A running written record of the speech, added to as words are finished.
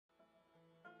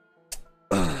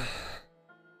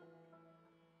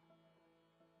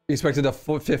You expected a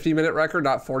 50-minute record,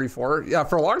 not 44. Yeah,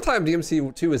 for a long time,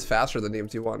 DMC2 is faster than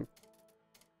DMC1.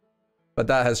 But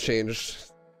that has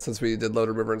changed since we did load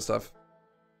remover and stuff.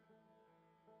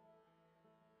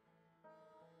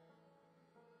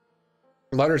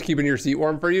 Leonard's keeping your seat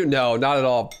warm for you? No, not at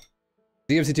all.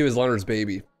 DMC2 is Leonard's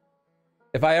baby.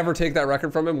 If I ever take that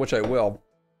record from him, which I will,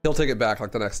 he'll take it back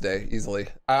like the next day, easily.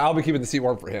 I'll be keeping the seat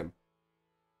warm for him.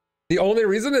 The only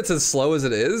reason it's as slow as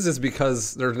it is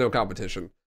because there's no competition.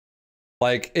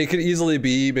 Like, it could easily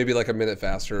be maybe like a minute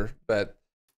faster, but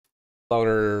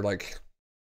Loner, like,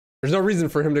 there's no reason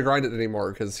for him to grind it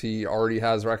anymore because he already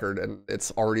has record and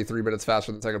it's already 3 minutes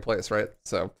faster than second place, right?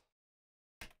 So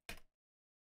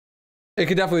it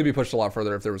could definitely be pushed a lot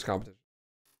further if there was competition.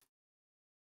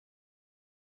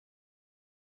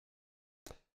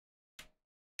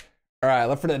 All right,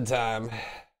 Left 4 Dead time.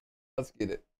 Let's get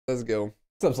it. Let's go.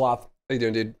 What's up, Sloth? How you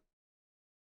doing, dude?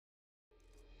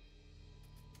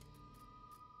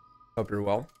 Hope you're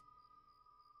well.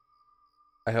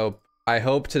 I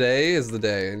hope today is the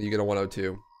day and you get a 102.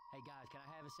 Hey guys, can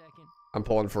I have a second? I'm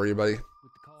pulling for you, buddy. With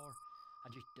the car,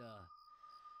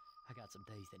 I got some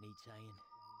days that need saying.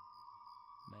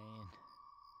 Man,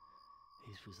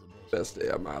 this was the Best day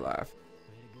of my life.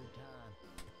 We had a good time.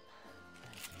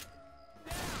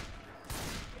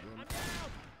 I'm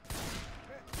down.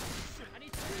 I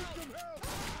need some help.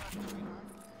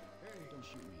 Hey, don't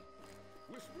shoot me.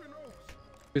 Whispering Oaks.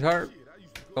 Sweetheart, Shit, I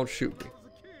used to go don't shoot me. as a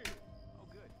kid. Oh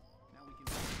good. Now we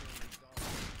can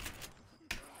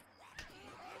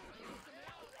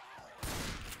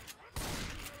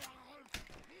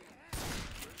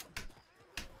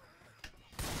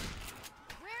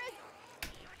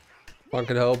One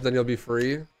can hope, then you'll be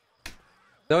free.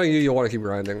 Knowing you, you'll want to keep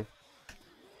grinding.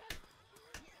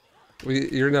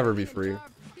 You'll never be free.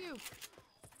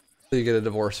 So you get a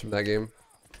divorce from that game.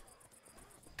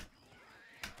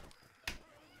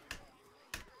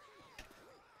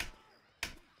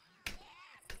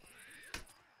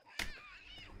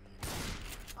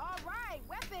 All right,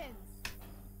 weapons.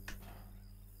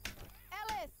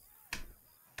 Ellis.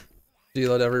 Do you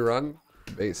load every run?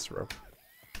 Base, bro.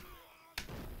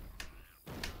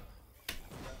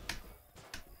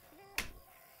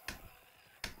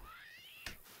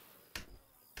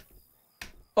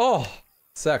 Oh,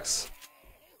 sex.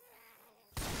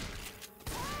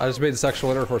 I just made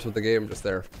sexual intercourse with the game just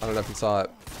there. I don't know if you saw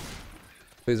it.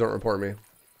 Please don't report me.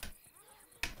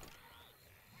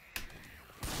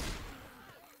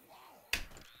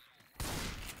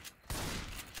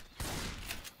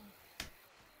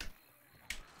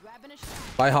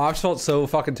 My hops felt so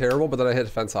fucking terrible, but then I hit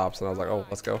fence hops and I was like, oh,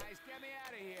 let's go.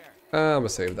 I'm gonna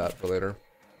save that for later.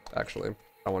 Actually, I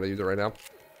don't want to use it right now.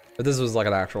 If this was like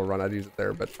an actual run, I'd use it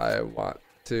there, but I want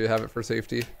to have it for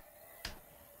safety.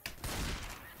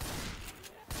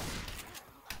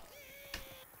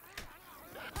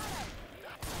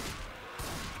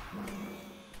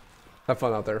 Have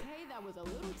fun out there. Hey, that was a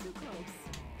little too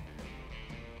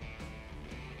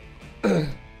close.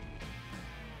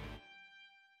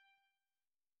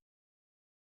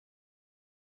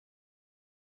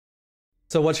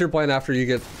 So what's your plan after you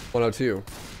get 102,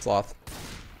 Sloth?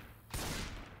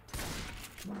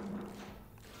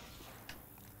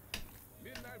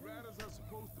 Midnight Riders are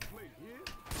supposed to play here.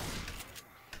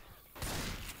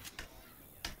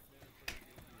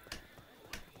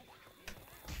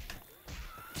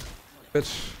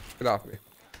 Bitch, get off me.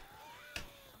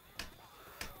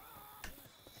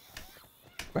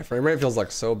 My frame rate feels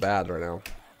like so bad right now.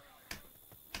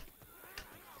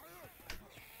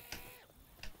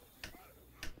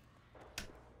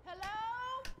 Hello?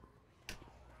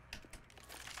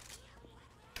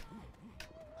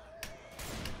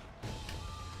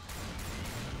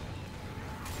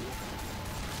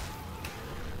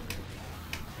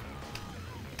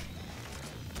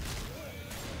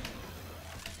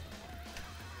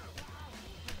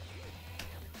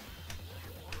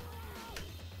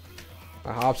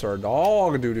 My hops are a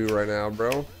dog doo-doo right now,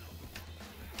 bro.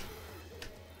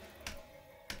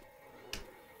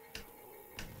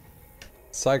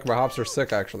 Psych, my hops are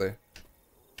sick actually.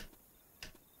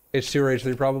 H2 or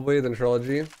H3 probably, then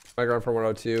Trilogy. I run for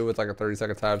 102 with like a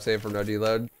 30-second time save from no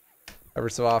deload.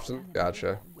 Every so often.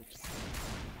 Gotcha.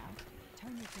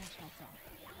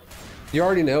 You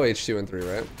already know H2 and 3,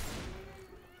 right?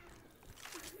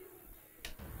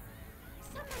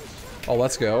 Oh,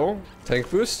 let's go. Tank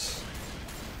boost.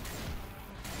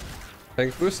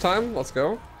 Tank boost time. Let's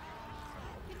go.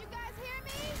 Can you guys hear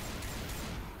me?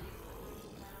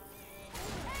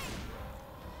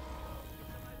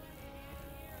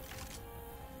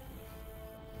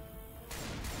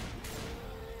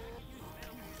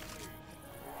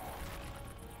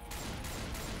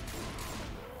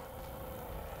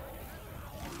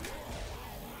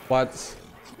 What?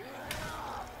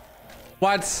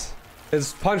 What?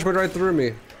 His punch went right through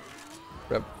me.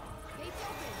 Rip.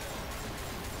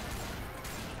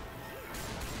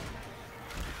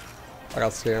 I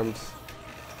got scammed.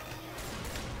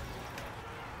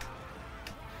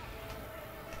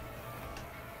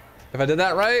 If I did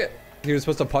that right, he was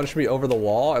supposed to punch me over the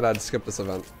wall and I'd skip this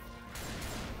event.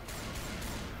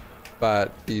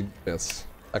 But he missed.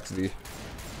 XD.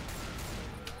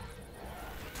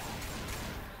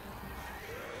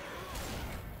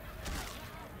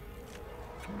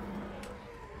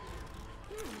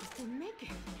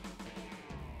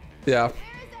 Yeah.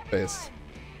 Base.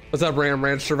 What's up, Ram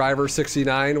Ranch Survivor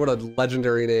 69? What a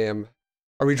legendary name.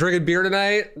 Are we drinking beer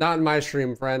tonight? Not in my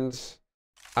stream, friends.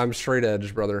 I'm straight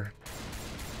edge, brother.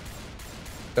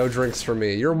 No drinks for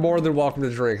me. You're more than welcome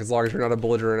to drink as long as you're not a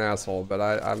belligerent asshole, but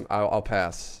I'll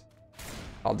pass.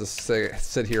 I'll just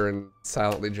sit here and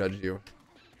silently judge you.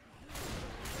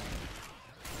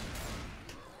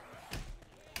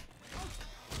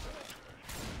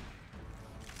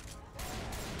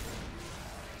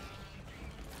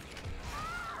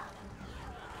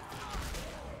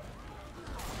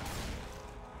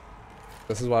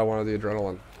 This is why I wanted the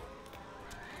adrenaline.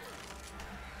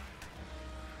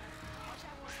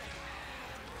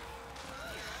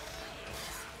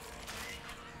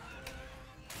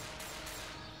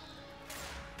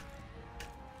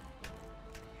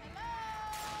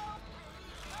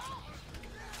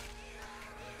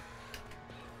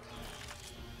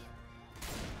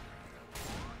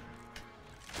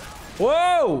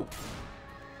 Whoa!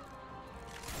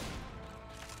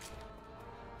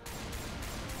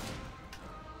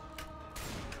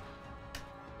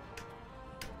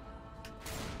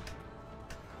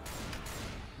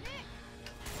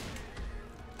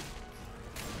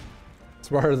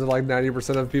 Smarter than like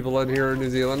 90% of people in here in New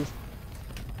Zealand.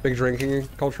 Big drinking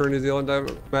culture in New Zealand, I'm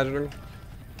imagining.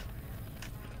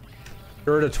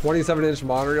 You ordered a 27-inch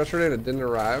monitor yesterday and it didn't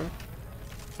arrive.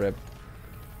 Rip.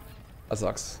 That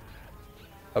sucks.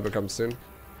 Hope it comes soon.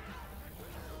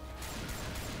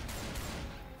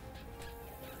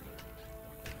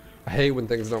 I hate when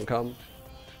things don't come. You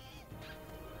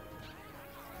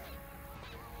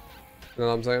know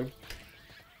what I'm saying?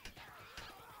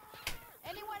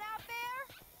 Anyone out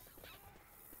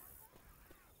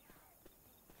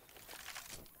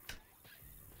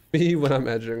there? Me when I'm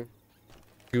edging.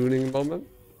 Gooning moment.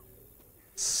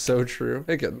 So true.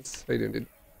 Hey kittens. How you doing, dude?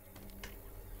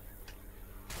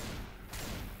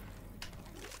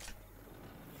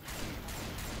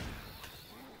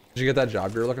 Did you get that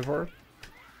job you were looking for?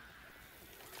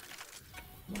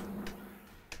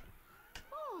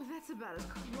 Oh, that's about as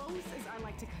close as I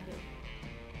like to cut it.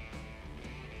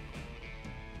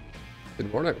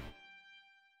 Good morning.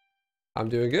 I'm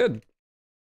doing good.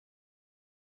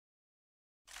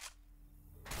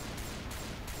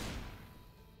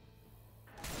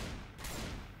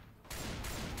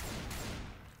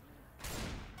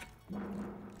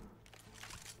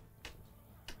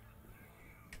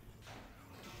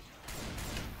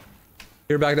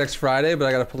 You're back next Friday, but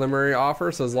I got a preliminary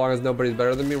offer, so as long as nobody's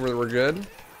better than me, we're good.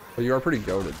 But you are pretty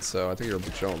goated, so I think you'll be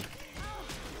chilling.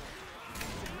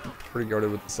 Pretty goated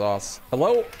with the sauce.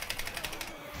 Hello?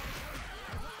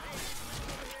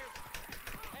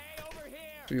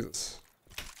 Jesus.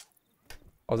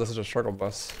 Oh, that's such a struggle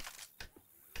bus.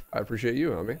 I appreciate you,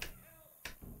 homie.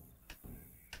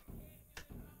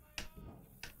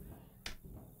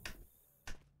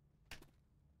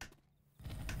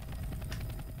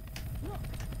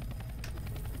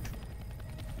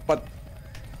 What?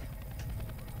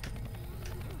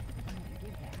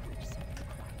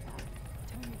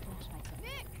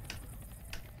 Nick!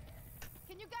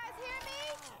 Can you guys hear me?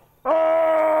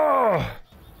 Oh!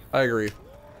 I agree.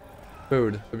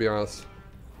 Food, to be honest.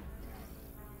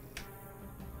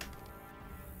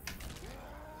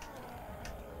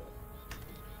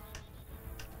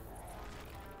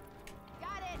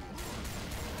 Got it.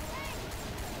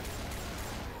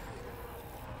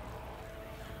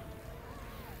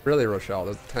 Really, Rochelle?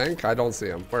 There's a tank? I don't see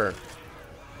him. Where?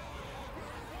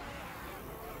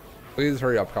 Please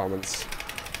hurry up, comments.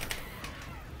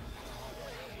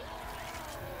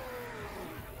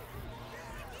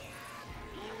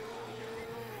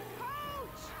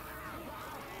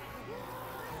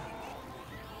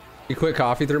 You quit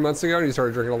coffee 3 months ago and you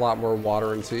started drinking a lot more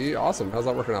water and tea. Awesome. How's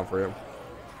that working out for you?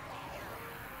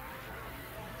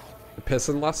 You're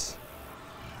pissing less?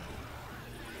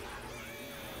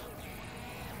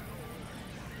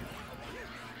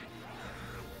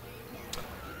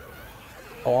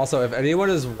 Oh, also, if anyone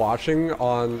is watching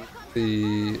on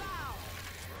the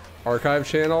archive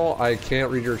channel, I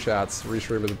can't read your chats.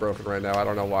 Restream is broken right now. I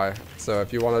don't know why. So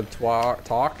if you want to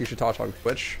talk, you should talk on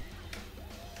Twitch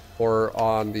or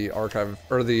on the archive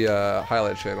or the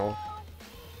highlight channel.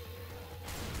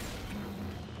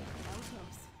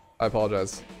 I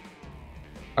apologize.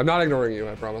 I'm not ignoring you,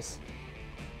 I promise.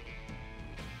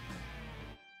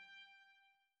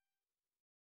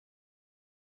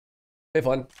 Hey,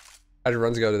 Flynn. How'd your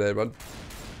runs go today, bud?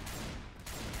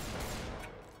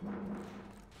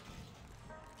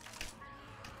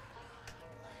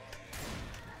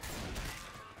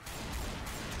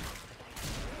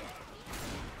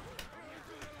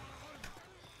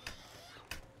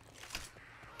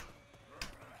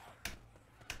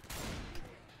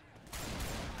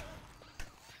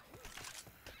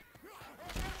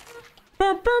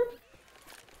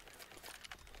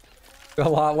 A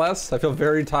lot less. I feel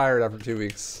very tired after 2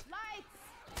 weeks.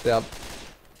 Yep.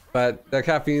 But that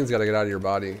caffeine's got to get out of your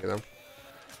body, you know.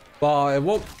 Well, it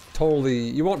won't totally.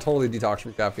 You won't totally detox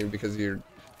from caffeine because you're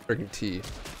drinking tea.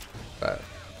 But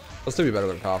it'll still be better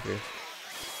than coffee.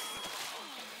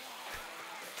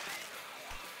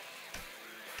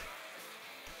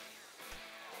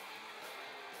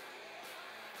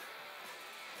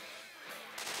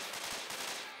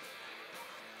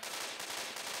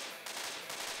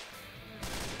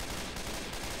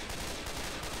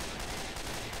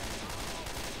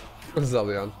 What's up,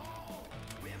 Leon?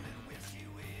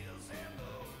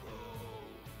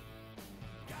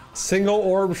 Single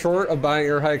orb short of buying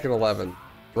air hike in 11.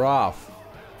 Rough.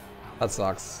 That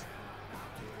sucks.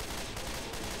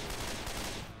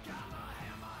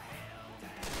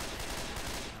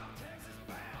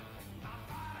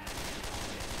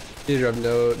 You have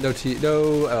no tea,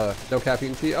 no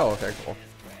caffeine tea. Oh, okay, cool.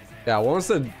 Yeah, well, once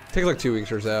it takes like 2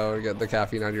 weeks or so to get the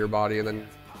caffeine out of your body, and then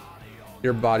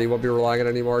your body won't be relying on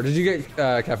it anymore. Did you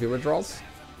get caffeine withdrawals?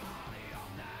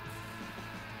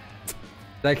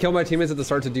 Did I kill my teammates at the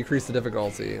start to decrease the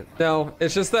difficulty? No,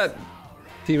 it's just that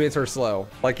teammates are slow.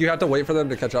 Like, you have to wait for them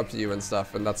to catch up to you and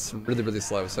stuff, and that's really, really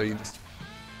slow. So you just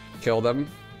kill them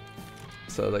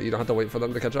so that you don't have to wait for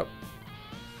them to catch up.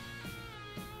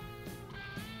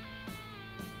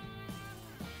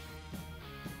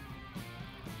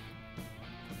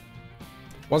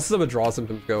 Once the withdrawal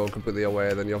symptoms go completely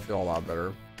away, then you'll feel a lot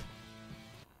better.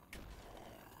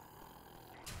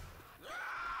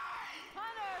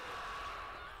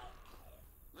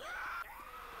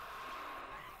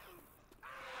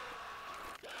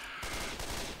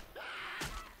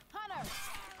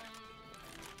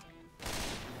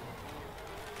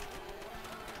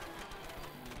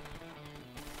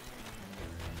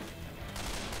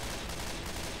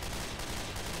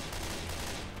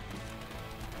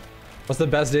 What's the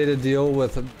best day to deal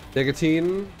with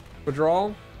nicotine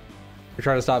withdrawal? You're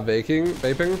trying to stop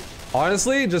vaping?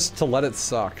 Honestly, just to let it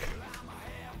suck.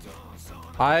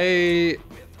 You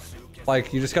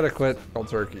just gotta quit cold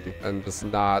turkey and just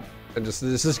not, and just,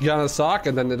 it's just gonna suck,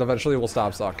 and then it eventually will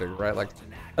stop sucking, right? Like,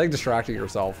 I think distracting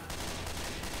yourself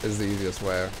is the easiest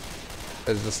way.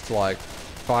 It's just to like,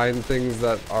 find things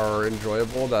that are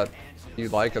enjoyable that you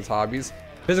like as hobbies.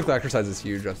 Physical exercise is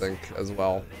huge, I think, as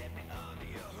well.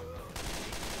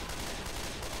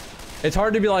 It's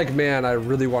hard to be like, man, I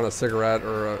really want a cigarette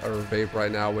or a vape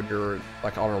right now when you're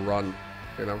like on a run,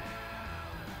 you know?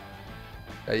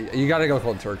 You gotta go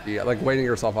cold turkey. Like, waiting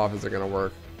yourself off isn't gonna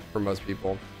work for most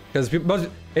people. Because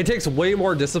it takes way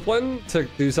more discipline to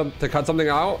cut something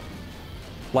out,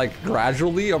 like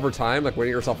gradually over time, like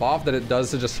waiting yourself off, than it does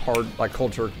to just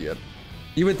cold turkey it.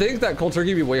 You would think that cold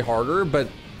turkey would be way harder, but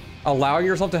allowing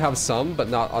yourself to have some, but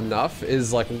not enough,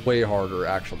 is like way harder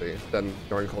actually than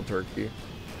going cold turkey.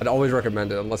 I'd always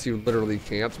recommend it unless you literally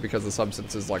can't because the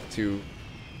substance is like too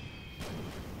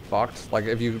fucked. Like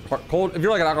if you're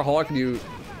like an alcoholic and you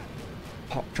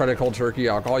try to cold turkey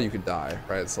alcohol, you could die,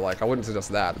 right? So like I wouldn't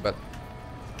suggest that, but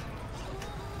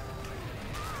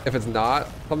if it's not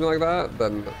something like that,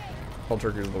 then cold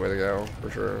turkey is the way to go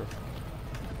for sure.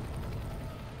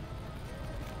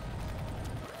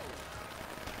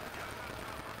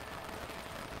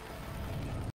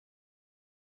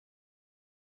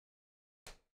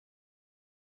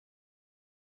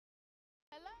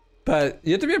 But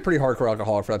you have to be a pretty hardcore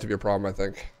alcoholic for that to be a problem, I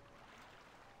think.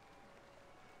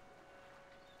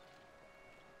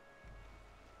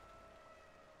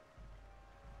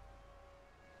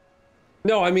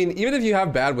 No, I mean, even if you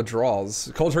have bad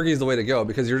withdrawals, cold turkey is the way to go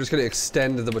because you're just going to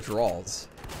extend the withdrawals.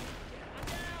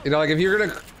 You know, like if you're going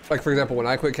to, like for example, when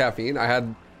I quit caffeine, I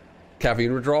had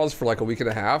caffeine withdrawals for like a week and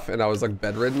a half and I was like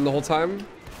bedridden the whole time.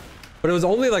 But it was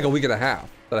only like a week and a half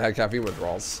that I had caffeine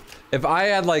withdrawals. If I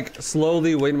had like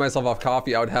slowly weaned myself off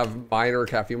coffee, I would have minor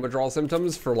caffeine withdrawal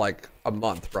symptoms for like a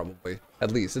month probably,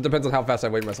 at least. It depends on how fast I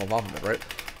weaned myself off of it, right?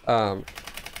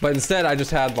 But instead I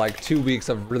just had like 2 weeks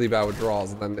of really bad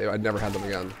withdrawals and then I never had them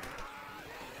again.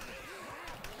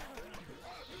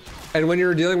 And when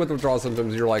you're dealing with withdrawal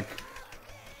symptoms, you're like,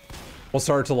 we'll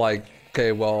start to like,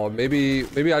 okay, well, maybe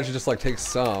I should just like take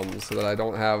some so that I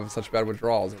don't have such bad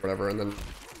withdrawals or whatever. And then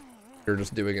you're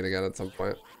just doing it again at some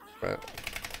point, right?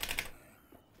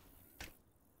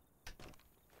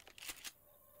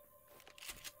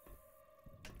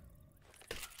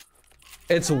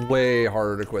 It's way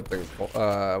harder to quit things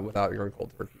without going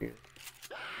cold turkey.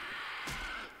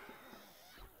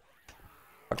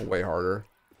 Like way harder.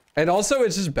 And also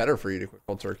it's just better for you to quit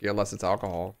cold turkey unless it's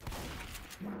alcohol.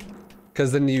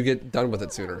 Because then you get done with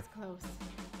it sooner. Close.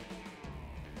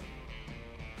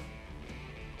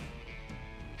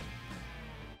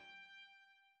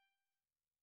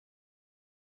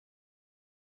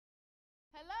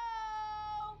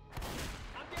 Hello?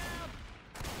 I'm down.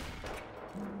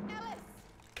 Ellis!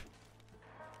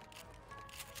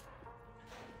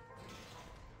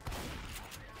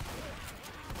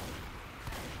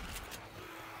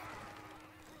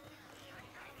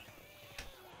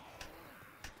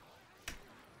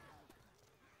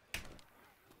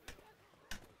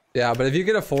 Yeah, but if you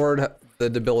can afford the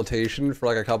debilitation for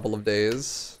like a couple of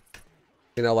days,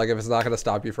 you know, like if it's not going to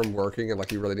stop you from working and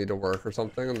like you really need to work or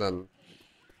something, then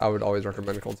I would always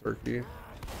recommend cold turkey.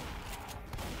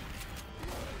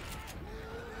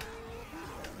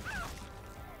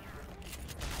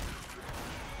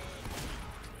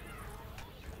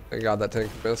 Thank God that tank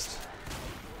missed.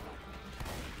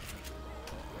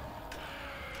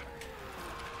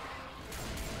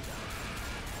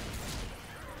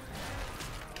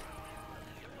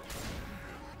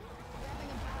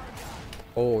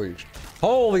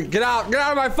 Holy, get out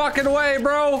of my fucking way,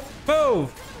 bro.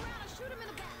 Move.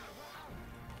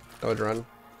 No adrenaline.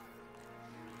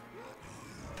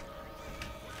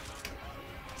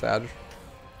 Sad.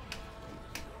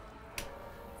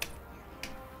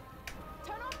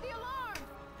 Turn off the alarm!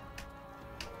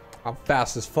 I'm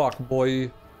fast as fuck,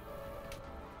 boy.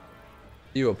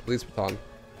 You a police baton. Can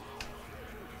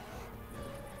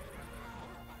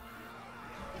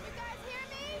you guys hear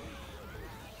me?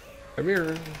 Come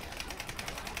here.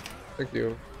 Thank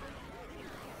you.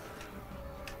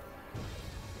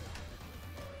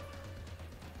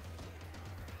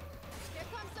 Here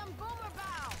comes some boomer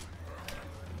bow!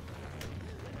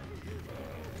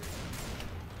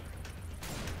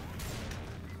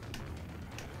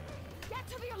 Get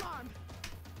to the alarm!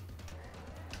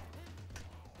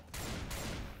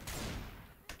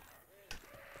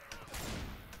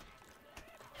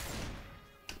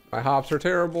 My hops are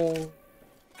terrible.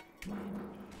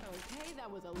 Okay, that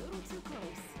was a little too close.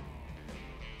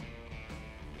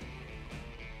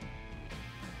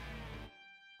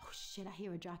 Oh shit, I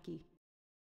hear a jockey.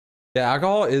 Yeah,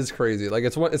 alcohol is crazy. Like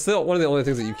it's still one of the only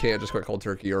things that you can't just quit cold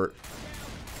turkey or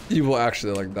you will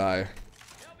actually like die.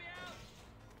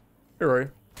 Here, Rory.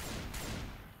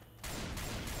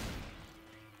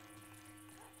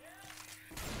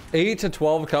 Eight to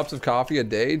 12 cups of coffee a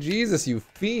day? Jesus, you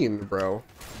fiend, bro.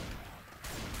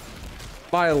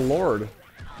 My lord.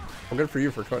 Well, good for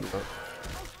you for quitting that.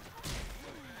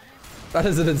 That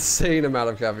is an insane amount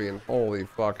of caffeine. Holy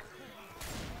fuck.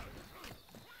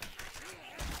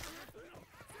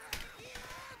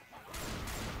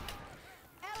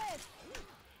 Ellis!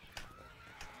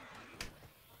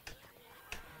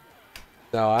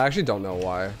 No, I actually don't know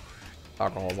why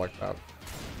alcohol is like that.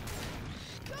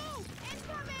 Go!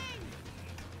 Incoming!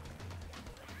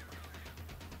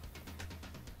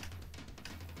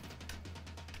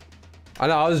 I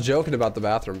know, I was joking about the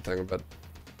bathroom thing, but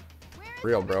Where is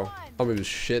real, bro. everyone? Tell me this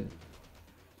shit.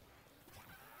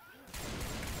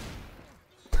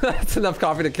 That's enough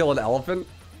coffee to kill an elephant?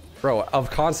 Bro,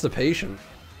 of constipation.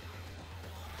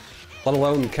 Let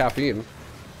alone caffeine.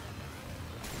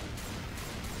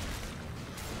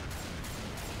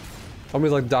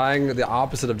 Somebody's like dying the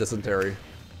opposite of dysentery.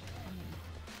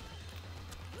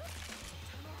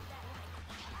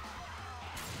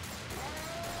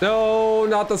 No,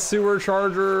 not the sewer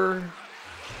charger.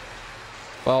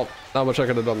 Well, not much I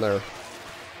could have done there.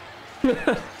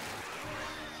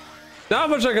 Not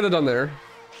much I could have done there.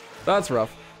 That's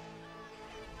rough.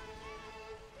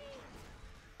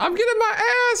 I'm getting my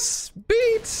ass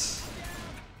beat.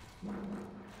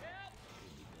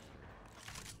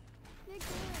 You're good,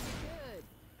 you're good.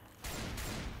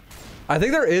 I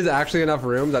think there is actually enough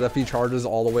room that if he charges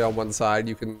all the way on one side,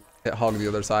 you can hug the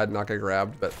other side and not get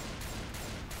grabbed, but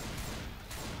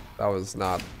That was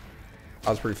not...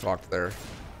 I was pretty fucked there.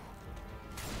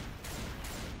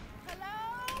 Hello?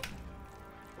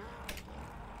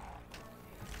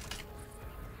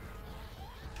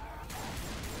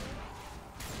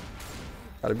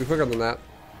 Gotta be quicker than that.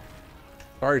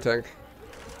 Sorry, tank.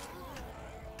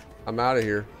 I'm out of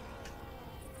here.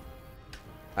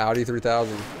 Audi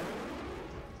 3000.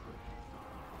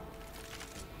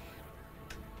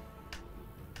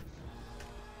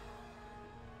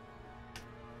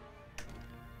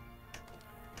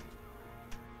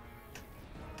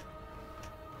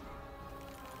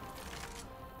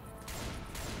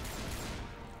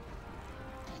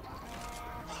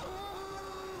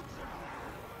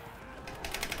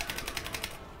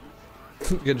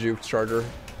 Get juked, Charger.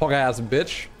 Punk ass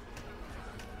bitch.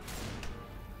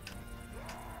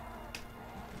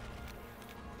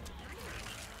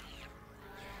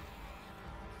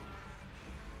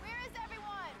 Where is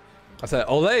everyone? I said,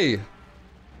 Olay!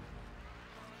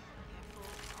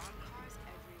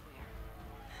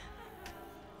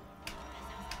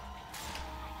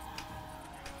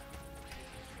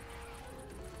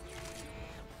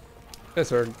 Hey,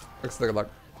 sir. Thanks for the good luck.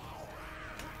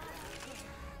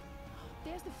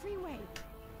 There's the freeway.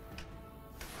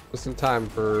 Just in time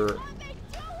for What are they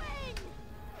doing?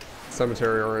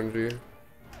 cemetery RNG.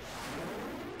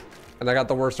 And I got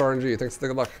the worst RNG. Thanks for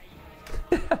the good luck.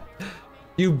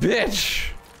 You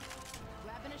bitch!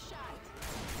 Grabbing a shot.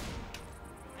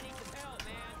 I need some help,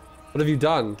 man. What have you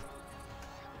done?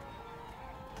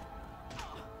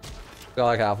 You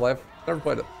like Half-Life? Never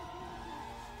played it.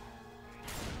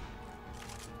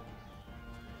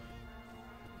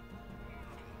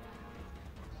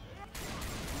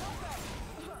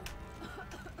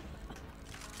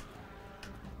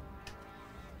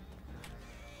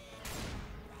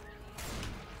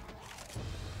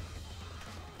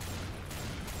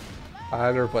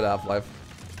 I never played Half-Life.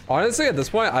 Honestly, at this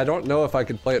point, I don't know if I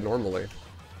could play it normally.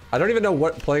 I don't even know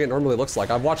what playing it normally looks like.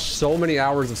 I've watched so many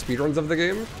hours of speedruns of the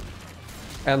game,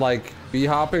 and like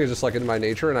B-hopping is just like in my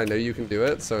nature, and I know you can do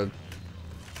it, so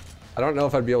I don't know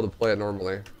if I'd be able to play it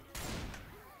normally.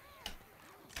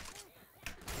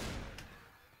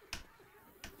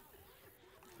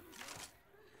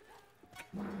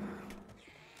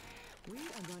 We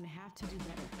are going to have to do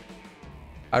better.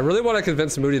 I really want to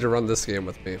convince Moody to run this game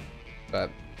with me, but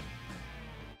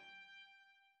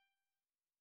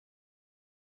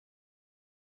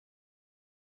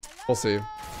we'll see.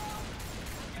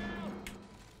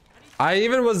 I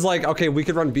even was like, okay, we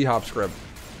could run B-hop script,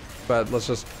 but let's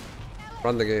just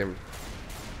run the game.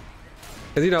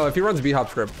 Because, you know, if he runs B-hop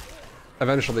script,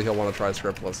 eventually he'll want to try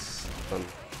scriptless.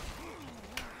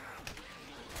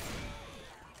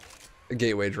 A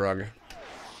gateway drug.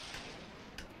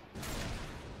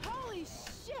 Holy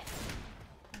shit!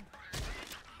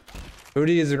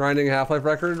 Moody is grinding a Half-Life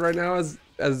record right now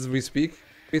as we speak,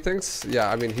 he thinks. Yeah,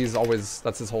 I mean, he's always,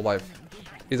 that's his whole life.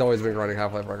 He's always been grinding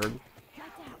Half-Life record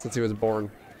since he was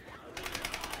born.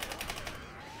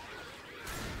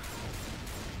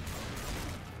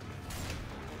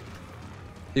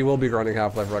 He will be grinding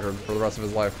Half-Life record for the rest of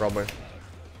his life, probably.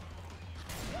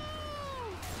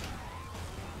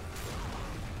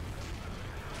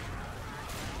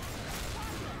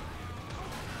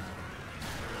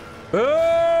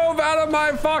 Move out of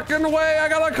my fucking way! I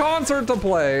got a concert to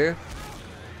play!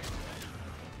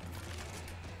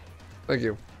 Thank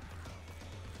you.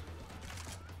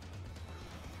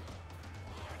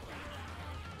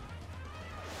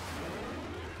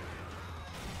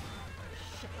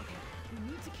 Shit, okay. We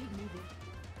need to keep moving.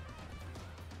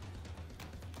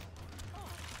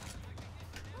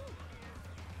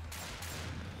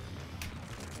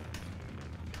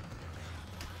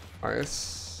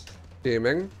 Nice.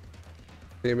 Gaming.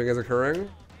 Gaming is occurring.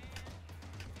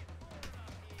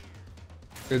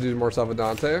 Gonna do more stuff with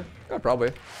Dante? Yeah,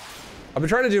 probably. I've been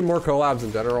trying to do more collabs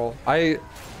in general.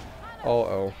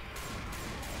 Uh-oh.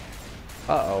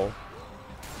 Uh-oh.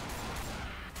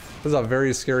 This is a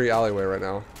very scary alleyway right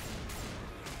now.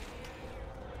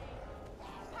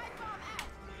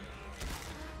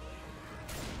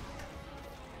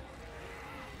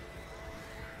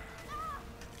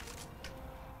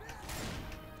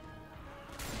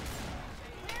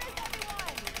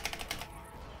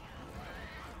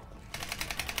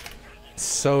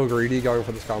 So greedy going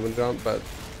for this common jump, but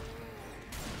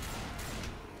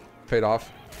paid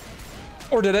off.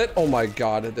 Or did it? Oh my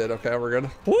god, it did. Okay, we're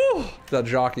good. Woo! That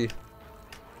jockey.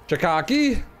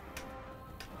 Jakaki!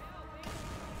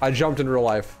 I jumped in real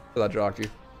life for that jockey.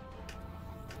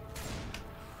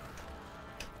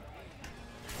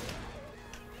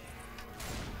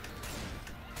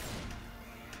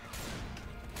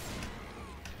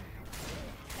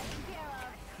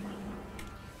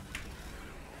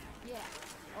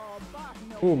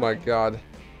 Oh my god.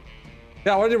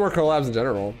 Yeah, I want to do more collabs in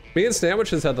general. Me and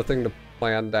Sandwiches had the thing to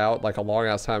planned out like a long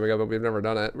ass time ago, but we've never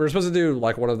done it. We were supposed to do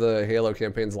like one of the Halo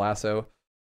campaigns, Lasso.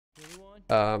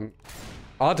 I'll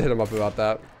have to hit him up about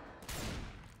that.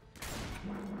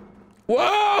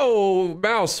 Whoa!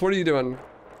 Mouse, what are you doing?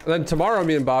 And then tomorrow,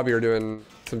 me and Bobby are doing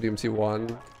some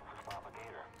DMC1.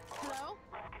 Hello?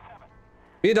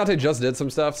 Me and Dante just did some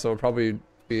stuff, so it'll probably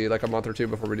be like a month or two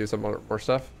before we do some more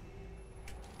stuff.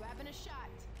 Grabbing a shot.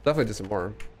 Definitely do some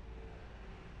more.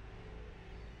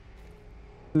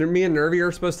 Me and Nervy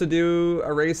are supposed to do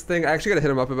a race thing. I actually gotta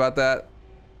hit him up about that.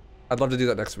 I'd love to do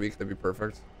that next week. That'd be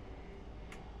perfect.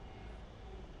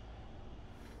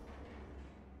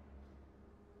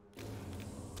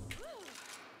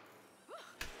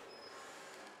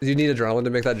 Do you need adrenaline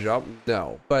to make that jump?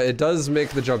 No, but it does make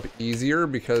the jump easier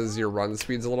because your run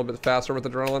speed's a little bit faster with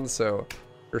adrenaline, so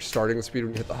your starting speed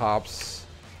when you hit the hops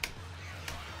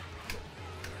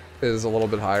is a little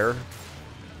bit higher.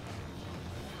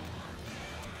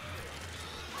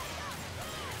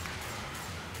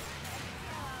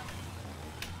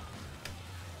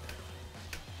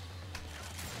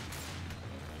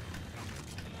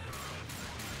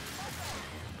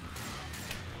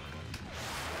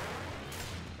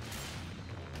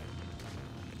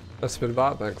 A spin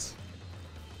bot, thanks.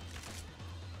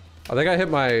 I think I hit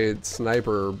my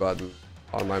sniper button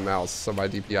on my mouse, so my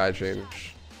DPI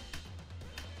changed.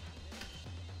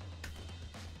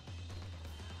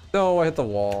 No, I hit the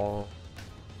wall.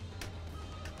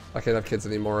 I can't have kids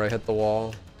anymore, I hit the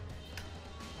wall.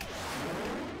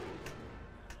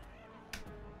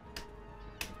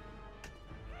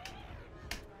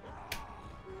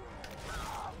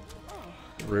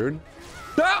 Rude.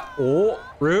 Ah! Oh,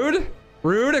 rude.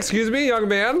 Rude, excuse me, young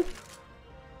man.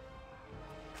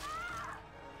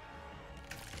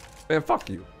 Man, fuck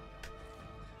you.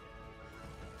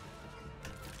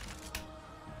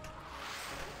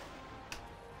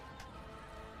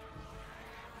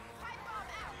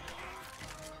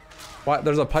 What?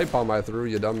 There's a pipe bomb I threw,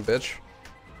 you dumb bitch.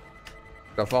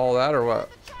 Gotta follow that or what?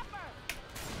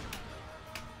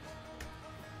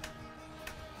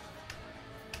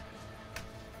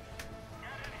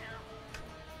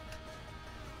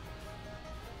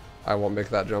 I won't make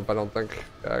that jump, I don't think.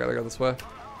 Yeah, I gotta go this way.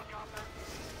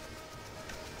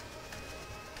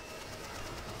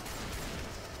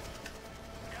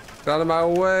 Get out of my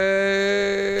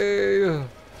way!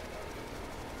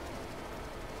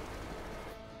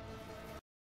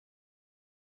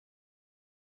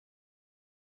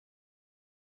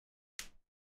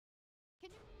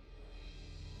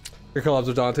 Your collabs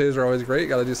with Dante's are always great.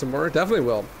 Gotta do some more. Definitely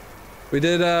will. We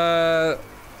did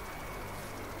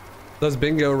those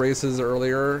bingo races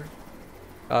earlier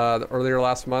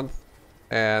last month,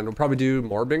 and we'll probably do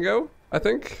more bingo, I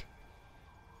think.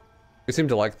 We seem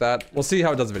to like that. We'll see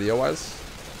how it does video wise.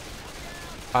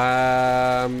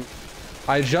 I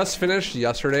just finished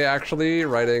yesterday actually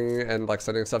writing and like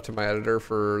sending stuff to my editor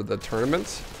for the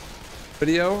tournament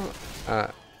video.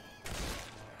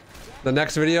 The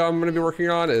next video I'm gonna be working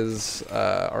on is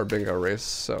our bingo race,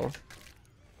 so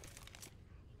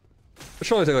it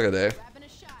should only take like a day.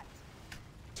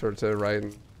 Sort of to write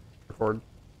and record.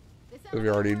 We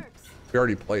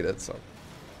already played it, so.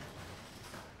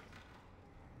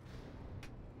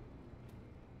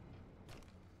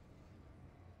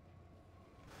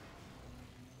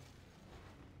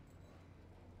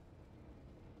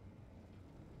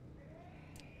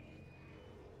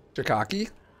 Chikaki?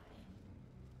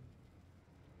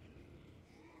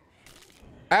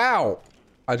 Ow!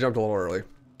 I jumped a little early.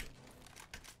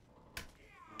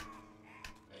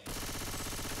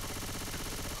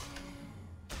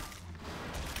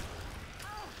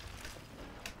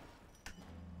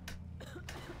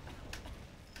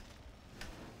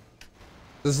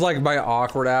 This is like my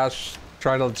awkward ass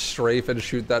trying to strafe and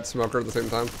shoot that smoker at the same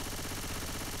time.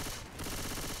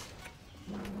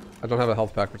 I don't have a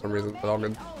health pack for some reason, but all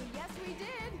good. Oh, yes, we did.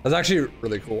 That's actually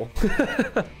really cool.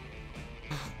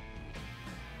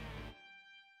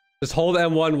 Just hold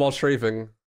M1 while strafing.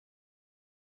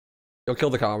 You'll kill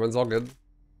the commons, all good.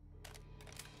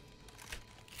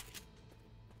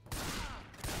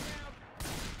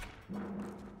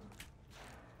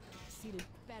 Seated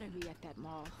better be at that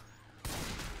mall.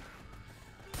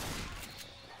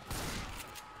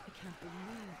 I can't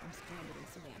believe I'm stranded in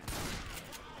Savannah.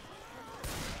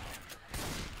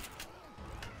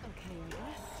 Okay, I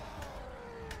guess.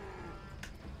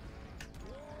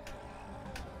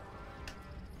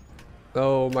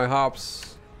 Oh, my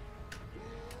hops.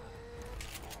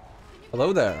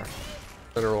 Hello there,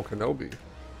 General Kenobi.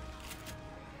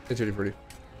 Hey, Tutti Frutti.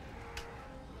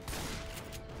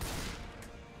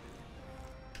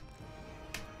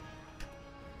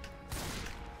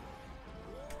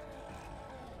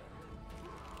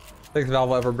 Think Valve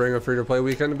will ever bring a free-to-play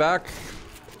weekend back?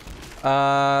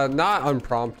 Not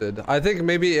unprompted. I think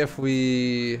maybe if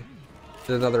we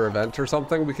did another event or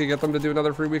something, we could get them to do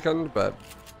another free weekend, but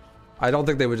I don't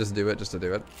think they would just do it just to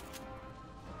do it.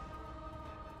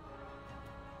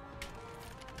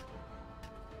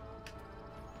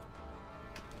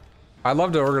 I'd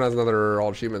love to organize another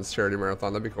All Achievements charity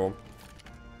marathon. That'd be cool.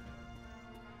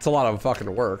 It's a lot of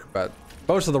fucking work, but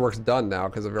most of the work's done now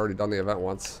because I've already done the event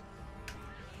once.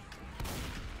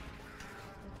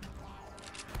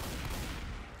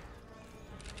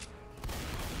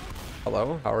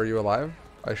 Hello, how are you alive?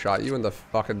 I shot you in the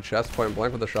fucking chest point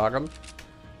blank with a shotgun.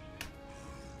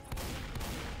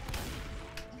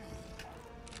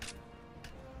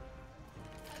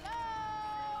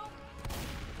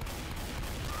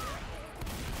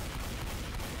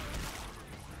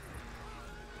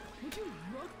 Would you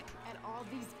look at all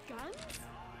these guns?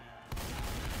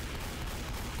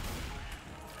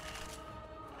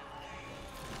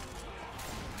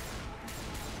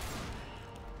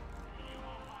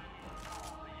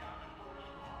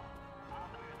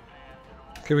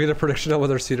 Can we get a prediction on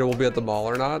whether Cedar will be at the mall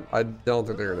or not? I don't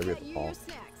think they're gonna be at the mall. Heads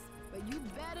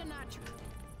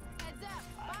up,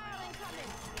 fire incoming.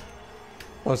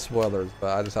 No spoilers,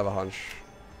 but I just have a hunch.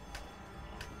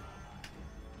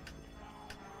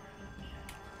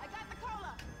 I got the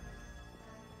cola.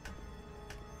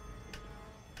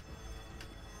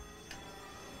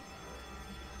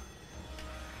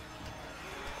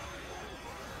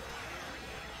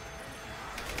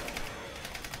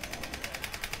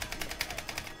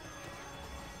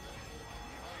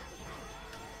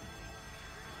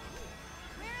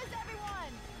 Where is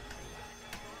everyone?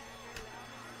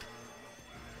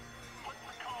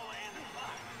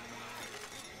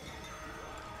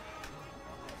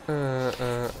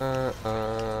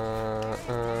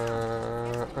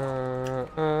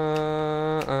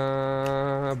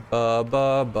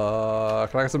 Ba.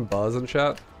 Can I get some buzz in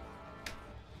chat?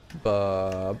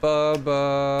 Ba.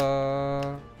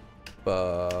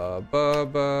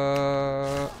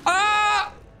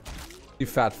 Ah! You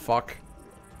fat fuck.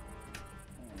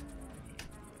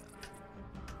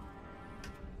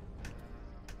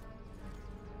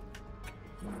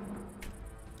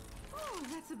 Oh,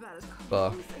 that's about as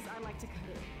Buh. close as I like to cut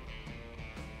it.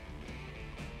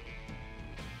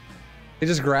 He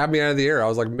just grabbed me out of the air. I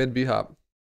was like mid B-hop.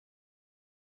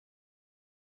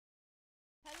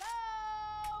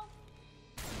 Hello?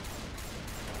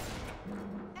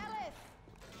 Ellis!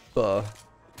 Buh.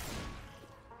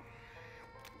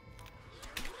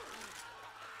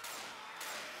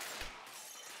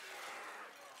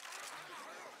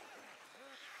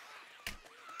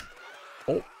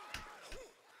 Oh.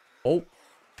 Oh.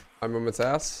 I'm on its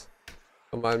ass.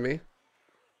 Don't mind me.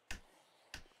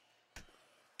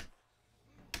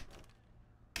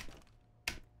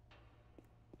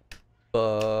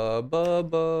 Ba.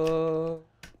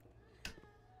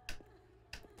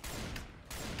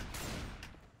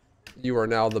 You are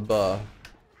now the ba.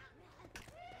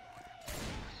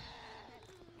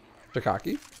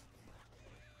 Shikaki?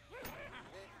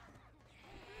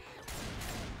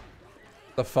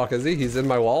 The fuck is he? He's in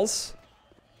my walls?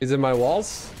 He's in my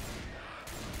walls?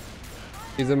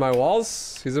 He's in my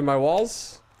walls? He's in my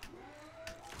walls?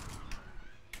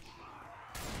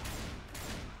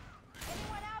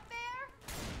 Anyone out there?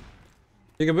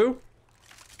 Peekaboo?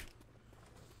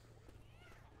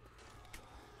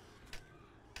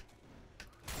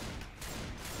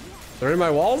 They're in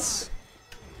my walls?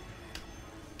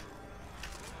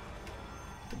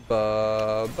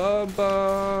 Ba.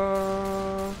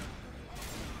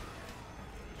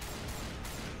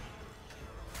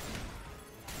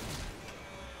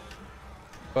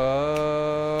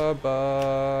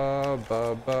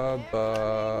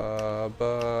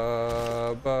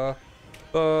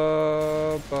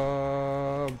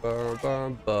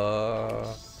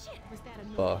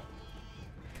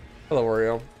 Hello,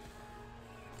 Oreo.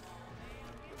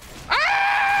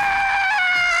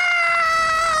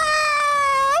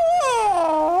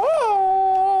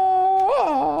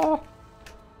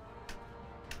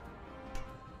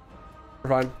 We're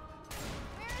fine.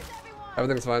 Where is everyone?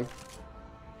 Everything's fine.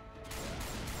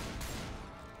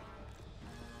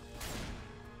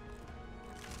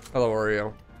 Hello,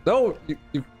 Oreo. No,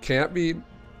 you can't be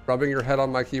rubbing your head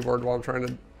on my keyboard while I'm trying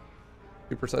to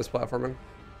do precise platforming.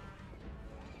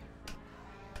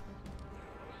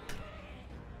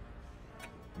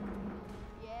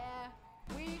 Yeah,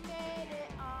 we made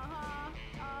it.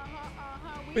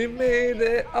 We made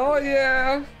it. Oh,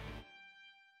 yeah.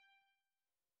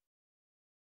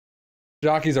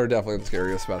 Jockeys are definitely the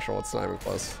scariest special. It's not even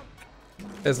close.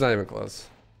 It's not even close.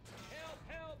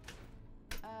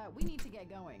 We We need to get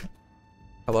going.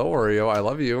 Hello, Oreo. I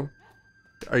love you.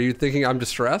 Are you thinking I'm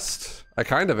distressed? I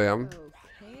kind of am.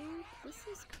 Okay, this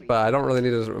is creepy. But I don't really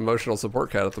need an emotional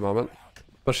support cat at the moment.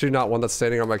 Especially not one that's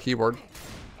standing on my keyboard.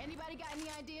 Anybody got any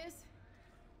ideas?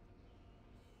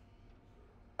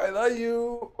 I love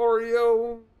you,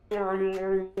 Oreo.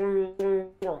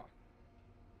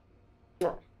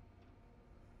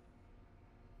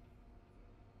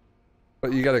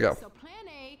 But you gotta go. So plan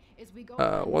A is we go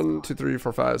 1, 2, 3,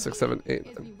 4, 5, 6, 7, 8.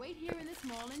 is we wait here in this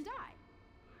mall and die.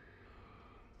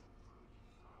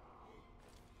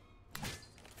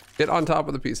 Get on top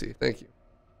of the PC. Thank you.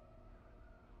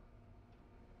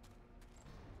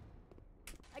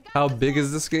 How big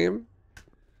is this game?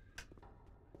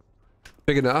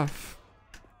 Big enough.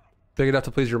 Big enough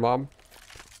to please your mom.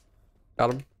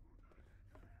 Got him.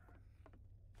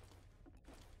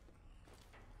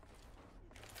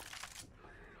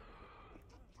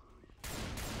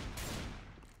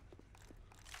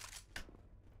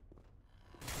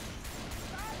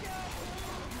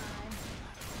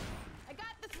 I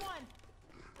got this one.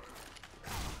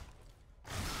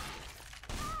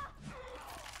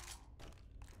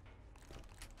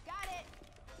 Got it.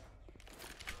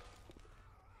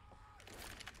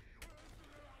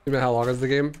 You know how long is the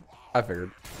game? I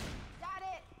figured. Got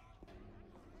it.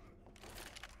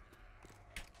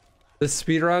 This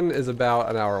speedrun is about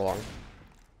an hour long.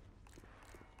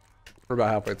 We're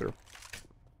about halfway through.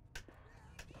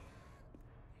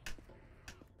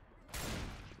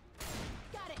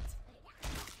 Got it.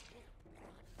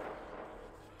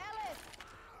 Ellis.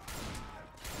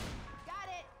 Got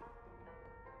it.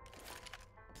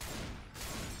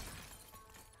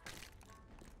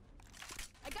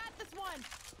 I got this one.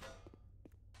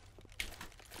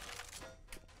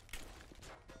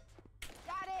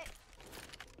 Got it.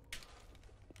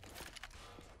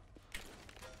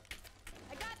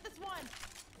 I got this one.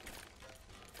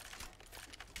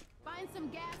 Find some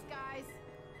gas, guys.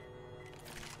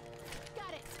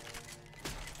 Got it.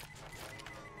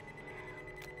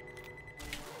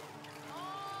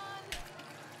 On.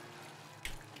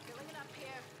 Filling it up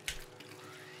here.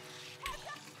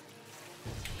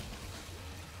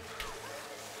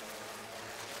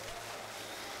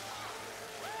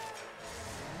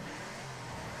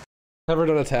 Ever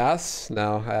done a task?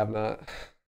 No, I have not.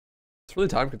 It's really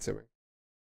time consuming.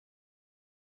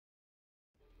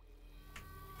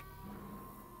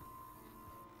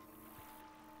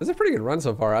 This is a pretty good run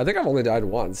so far. I think I've only died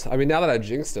once. I mean, now that I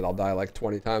jinxed it, I'll die like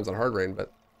 20 times on hard rain,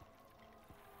 but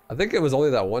I think it was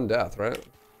only that one death, right?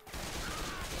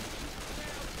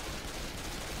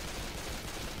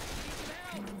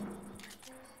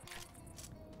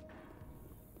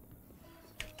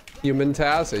 Human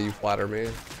task? Yeah, you flatter me.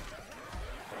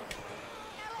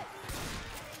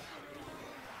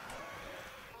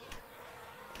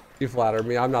 You flatter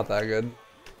me. I'm not that good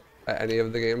at any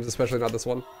of the games, especially not this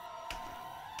one.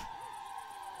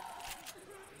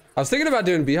 I was thinking about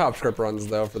doing B-Hop script runs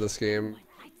though for this game.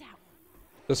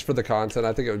 Just for the content,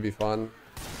 I think it would be fun.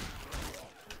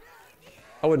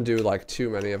 I wouldn't do like too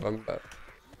many of them, but...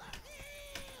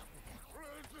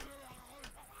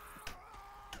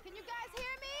 Can you guys hear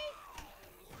me?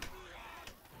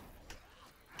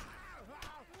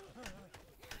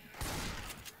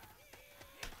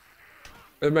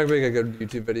 It might make a good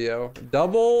YouTube video.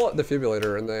 Double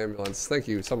defibrillator in the ambulance. Thank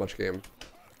you so much, game.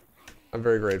 I'm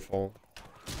very grateful.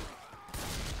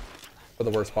 For the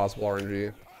worst possible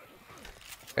RNG.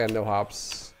 And no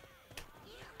hops.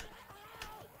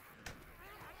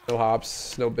 No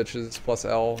hops, no bitches, plus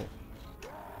L.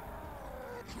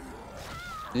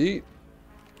 Yeet.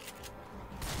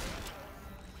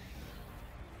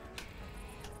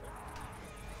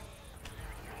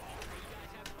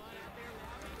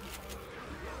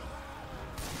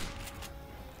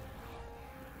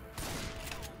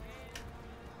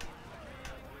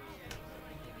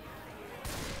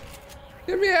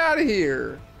 Get me out of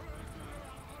here.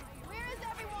 Where is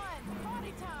everyone?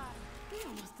 Party time. We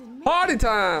almost didn't Party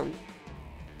time.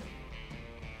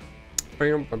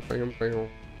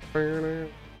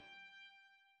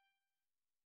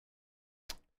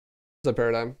 What's up,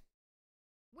 Paradigm?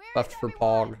 Where Left is for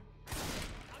everyone?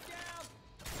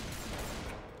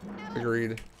 Pog.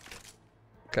 Agreed.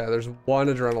 Okay, there's one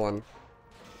adrenaline.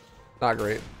 Not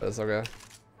great, but it's okay.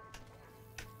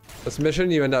 This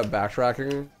mission, you end up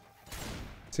backtracking.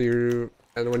 And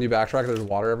when you backtrack, there's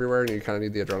water everywhere, and you kind of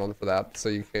need the adrenaline for that. So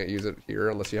you can't use it here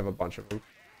unless you have a bunch of them.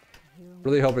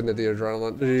 Really hoping that the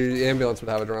ambulance would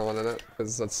have adrenaline in it,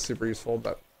 because that's super useful,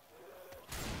 but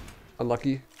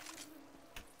unlucky.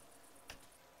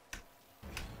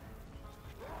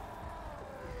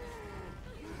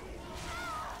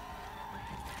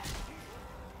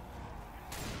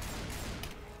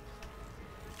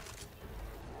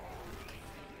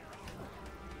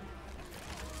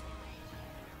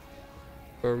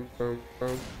 Boom, boom,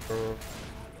 boom, boom.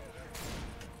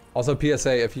 Also,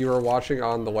 PSA, if you are watching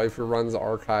on the WaifuRuns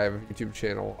archive YouTube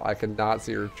channel, I cannot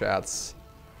see your chats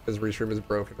because Restream is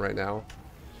broken right now.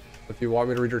 If you want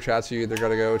me to read your chats, you either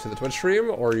gotta go to the Twitch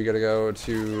stream or you gotta go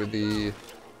to the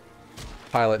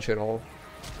pilot channel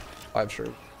live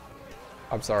stream.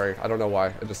 I'm sorry, I don't know why,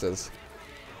 it just is.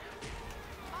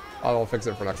 I'll fix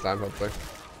it for next time, hopefully.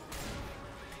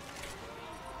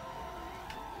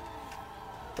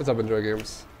 What's up, Enjoy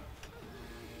Games?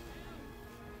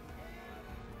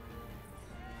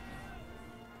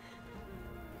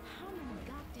 How many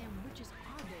goddamn witches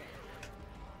are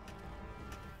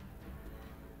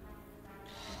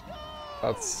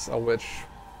there? That's a witch.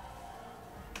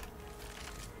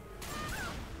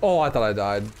 Oh, I thought I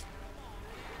died.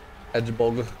 Edge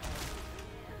bug.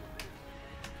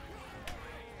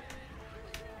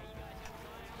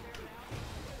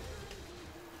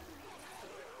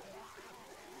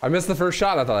 I missed the first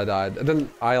shot, I thought I died. And then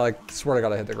I like swear to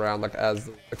God I hit the ground like as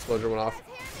the explosion went off.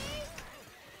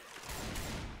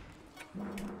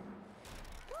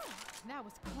 That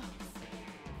was close.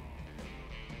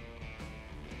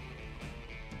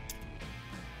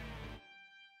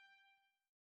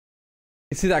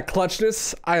 You see that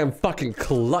clutchness? I am fucking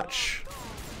clutch.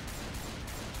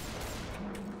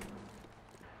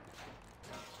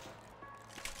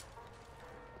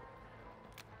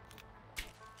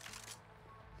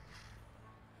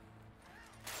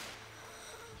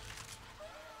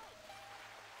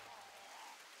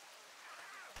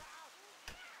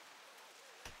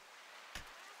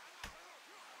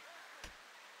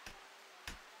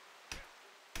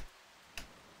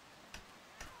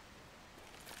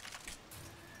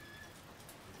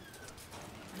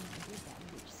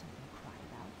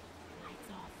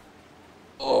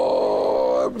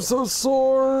 Oh, I'm so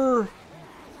sore.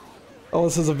 Oh,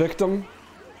 this is a victim?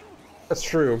 That's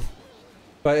true.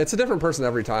 But it's a different person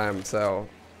every time, so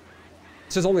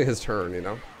it's just only his turn, you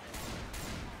know?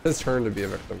 His turn to be a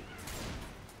victim.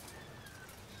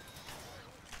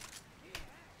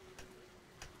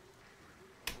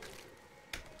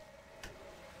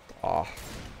 Aw.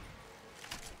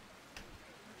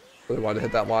 Really wanted to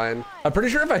hit that line. I'm pretty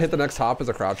sure if I hit the next hop as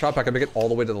a crouch hop, I can make it all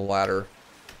the way to the ladder.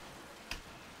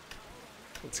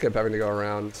 Skip having to go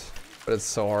around, but it's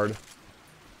so hard.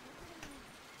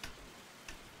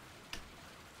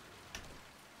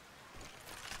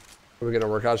 Are we gonna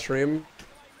workout stream?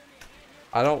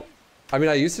 I mean,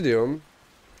 I used to do them.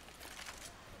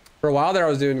 For a while there, I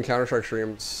was doing Counter-Strike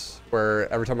streams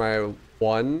where every time I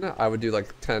won, I would do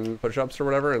like 10 push-ups or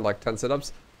whatever and like 10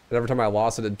 sit-ups. And every time I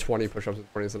lost, I did 20 push-ups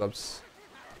and 20 sit-ups.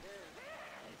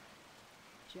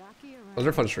 Those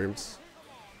are fun streams.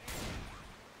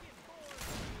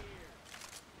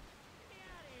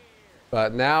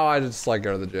 But now I just like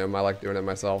go to the gym. I like doing it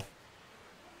myself.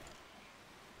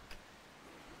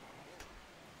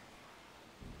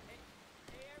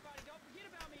 Hey, everybody, don't forget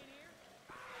about me in here.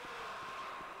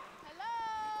 Hello?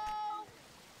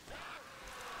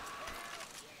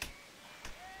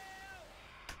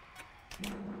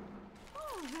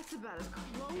 Oh, that's about as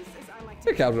close as I like to.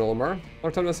 Hey, Captain Olimar.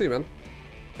 Long time no see, man.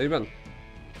 How you been? Hey,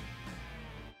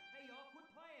 y'all, quit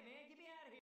playing, man. Get me out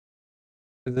of here.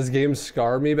 Did this game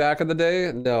scar me back in the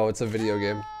day? No, it's a video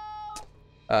game.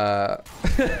 I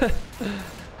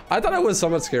thought it was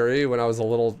somewhat scary when I was a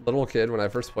little kid when I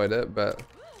first played it, but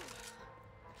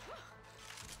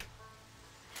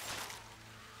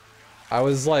I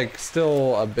was like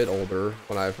still a bit older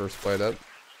when I first played it.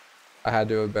 I had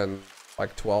to have been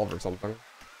like 12 or something.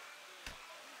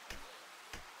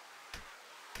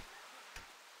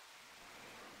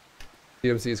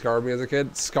 DMC scarred me as a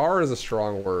kid. Scar is a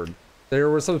strong word. There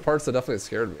were some parts that definitely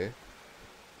scared me.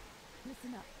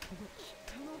 Listen up, witch.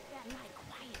 Turn off that light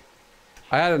quiet.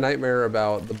 I had a nightmare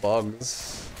about the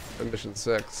bugs in Mission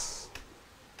 6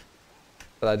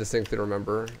 that I distinctly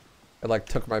remember. It like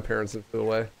took my parents and flew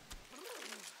away.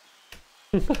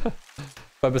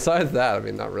 But besides that, I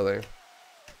mean, not really.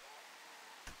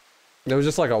 It was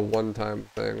just like a one-time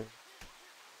thing.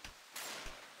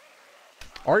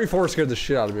 RE4 scared the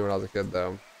shit out of me when I was a kid,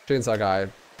 though. Chainsaw Guy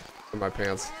in my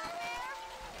pants.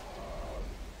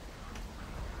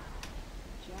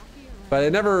 But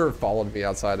it never followed me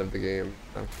outside of the game.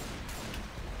 No.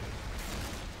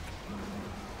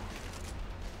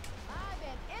 I've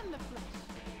been in the flesh.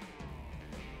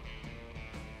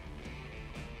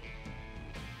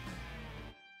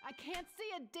 I can't see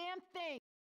a damn thing.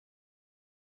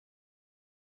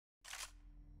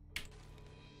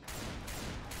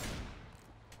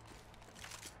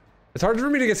 It's hard for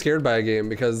me to get scared by a game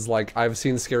because, like, I've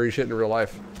seen scary shit in real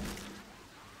life.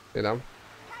 You know?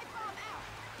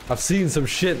 I've seen some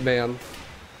shit, man.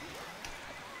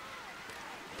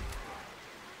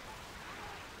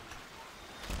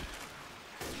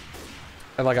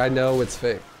 And like, I know it's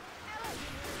fake.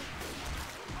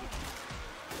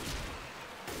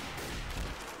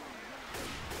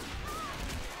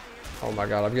 Oh my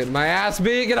god, I'm getting my ass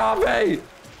beat. Get off me!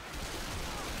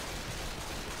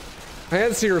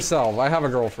 Hands to yourself. I have a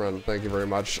girlfriend. Thank you very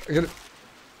much. Get it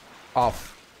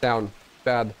off. Down.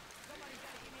 Bad.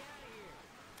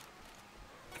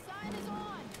 Sign is on.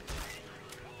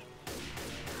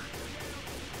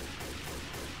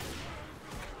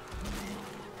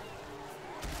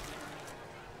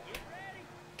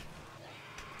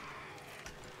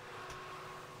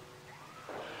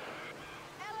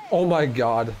 Oh my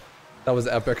god. That was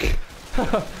epic.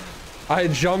 I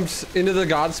jumped into the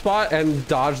god spot and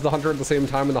dodged the hunter at the same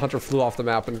time, and the hunter flew off the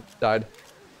map and died.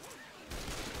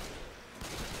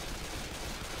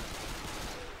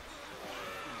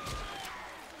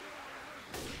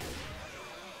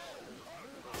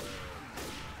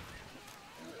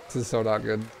 This is so not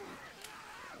good.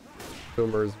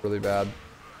 Boomer is really bad.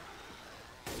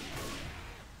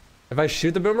 If I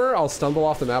shoot the boomer, I'll stumble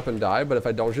off the map and die, but if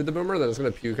I don't shoot the boomer, then it's gonna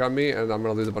puke on me and I'm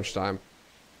gonna lose a bunch of time.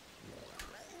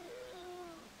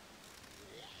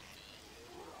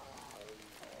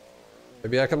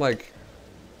 Maybe I can like...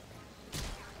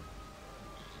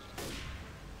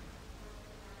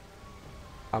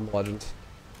 I'm a legend.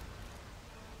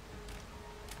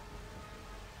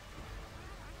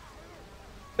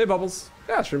 Hey Bubbles.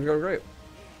 Yeah, stream's going great.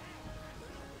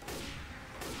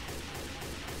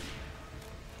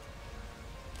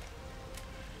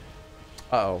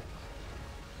 Uh-oh.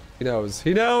 He knows.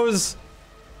 He knows!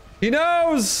 He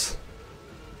knows!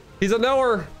 He's a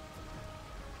knower!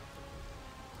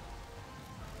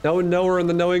 No knower in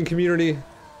the knowing community.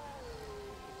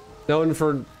 Known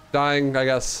for dying, I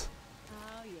guess.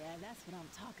 Oh yeah, that's what I'm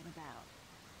talking about.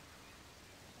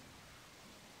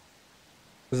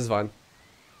 This is fine.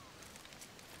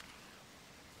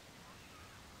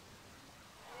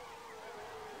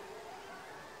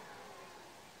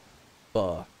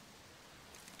 Fuck.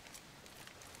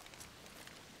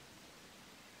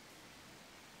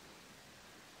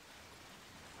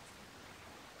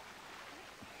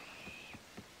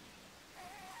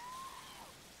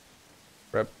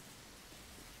 Rip.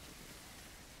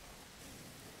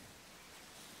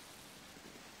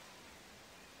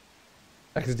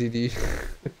 XDD.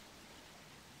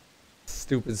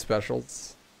 Stupid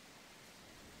specials.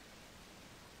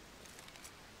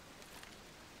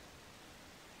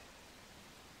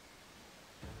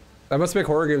 That must make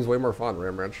horror games way more fun,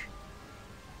 Ramrich.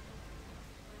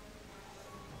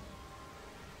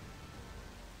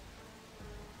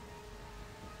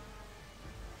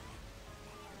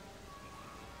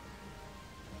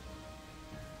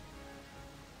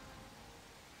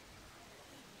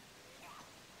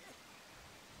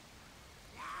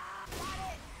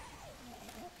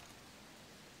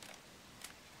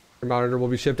 Your monitor will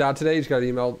be shipped out today. You just got to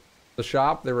email the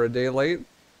shop. They were a day late.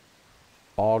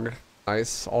 Fog.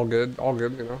 Nice. All good. All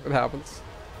good. You know, it happens.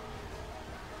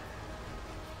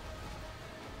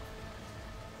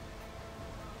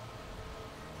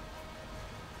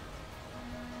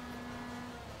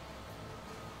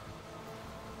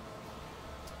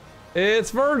 It's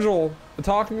Virgil, the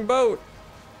talking boat.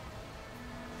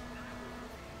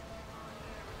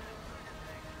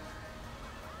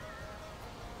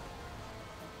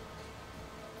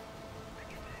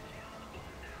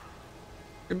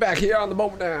 Get back here on the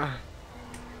boat now.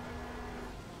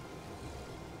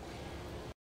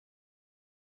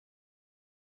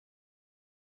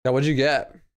 Now, what'd you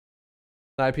get?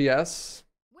 An IPS?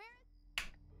 Where?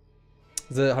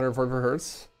 Is it 144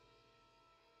 hertz?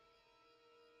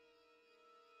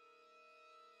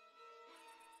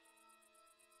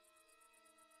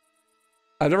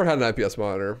 I've never had an IPS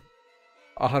monitor.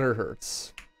 100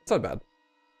 hertz. It's not bad.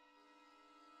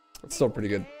 It's still pretty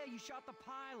good. Yeah, you shot the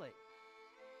pilot.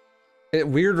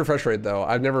 Weird refresh rate though.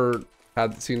 I've never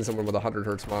seen someone with a 100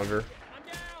 hertz monitor. I'm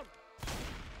down.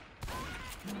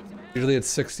 Usually it's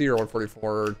 60 or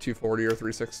 144 or 240 or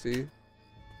 360.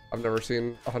 I've never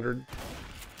seen 100.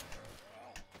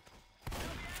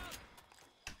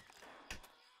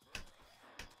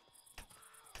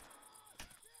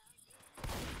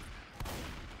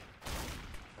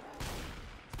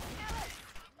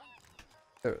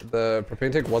 The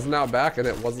propane tank wasn't out back and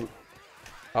it wasn't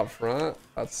out front.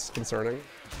 That's concerning.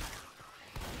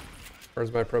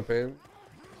 Where's my propane?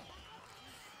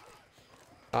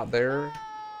 Not there.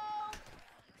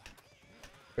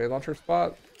 Grenade launcher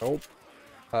spot? Nope.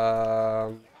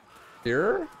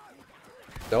 Here?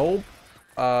 Nope.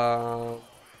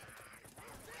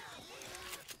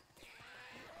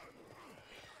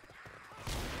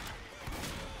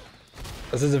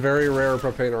 This is a very rare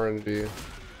propane RNG.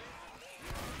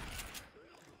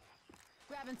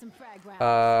 frag round.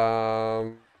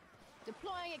 Um,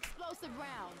 Deploying explosive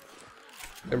rounds.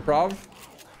 improv.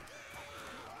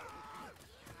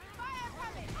 Fire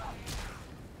coming.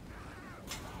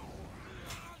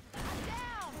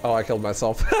 Down. Oh, I killed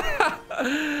myself.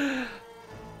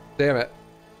 Damn it.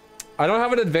 I don't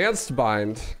have an advanced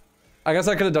bind. I guess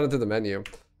I could have done it through the menu.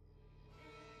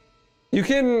 You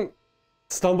can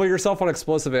stumble yourself on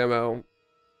explosive ammo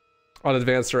on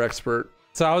advanced or expert.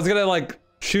 So I was gonna like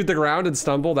shoot the ground and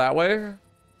stumble that way.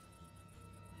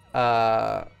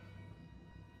 But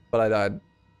I died.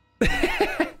 Nick,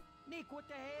 what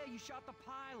the hell? You shot the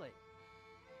pilot.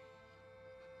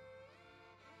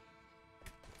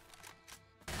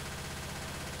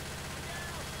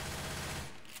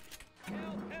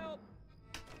 Help, help.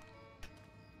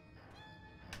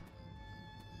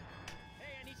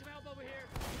 Hey, I need some help over here.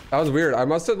 That was weird. I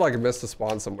must have like missed a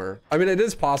spawn somewhere. I mean, it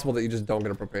is possible that you just don't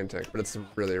get a propane tank, but it's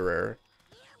really rare.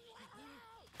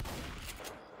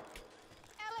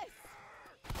 Ellis.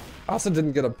 I also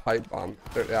didn't get a pipe bomb.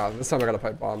 Yeah, this time I got a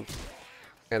pipe bomb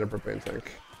and a propane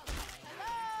tank.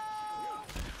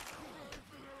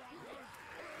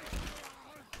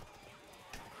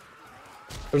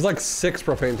 There's like 6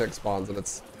 propane tank spawns and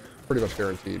it's pretty much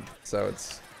guaranteed. So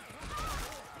it's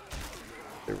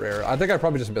pretty rare. I think I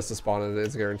probably just missed a spawn and it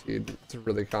is guaranteed. It's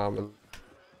really common.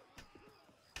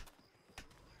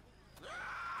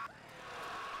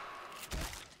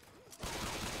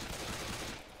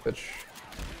 Bitch.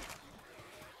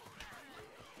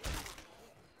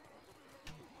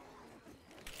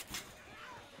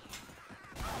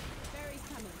 Barry's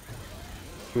coming.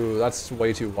 Ooh, that's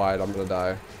way too wide. I'm gonna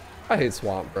die. I hate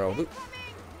swamp, bro.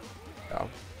 Yeah,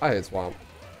 I hate swamp.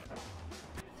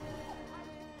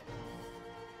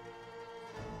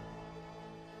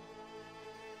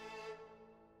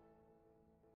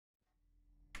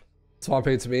 Swamp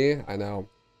hates me. I know.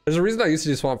 There's a reason I used to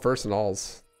do swamp first in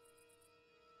alls.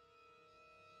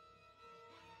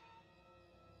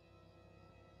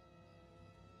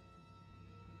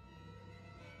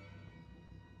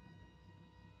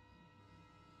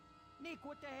 Nick,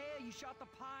 what the hell? You shot the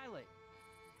pilot.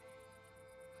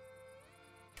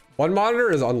 One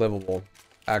monitor is unlivable.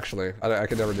 Actually, I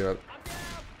could never do it.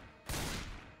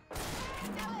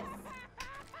 I'm down.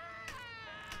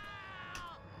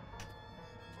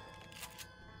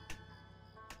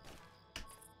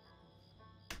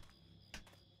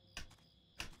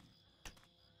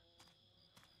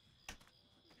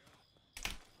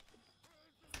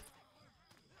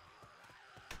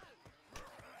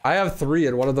 I have 3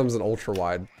 and one of them's an ultra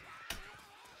wide.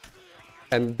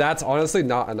 And that's honestly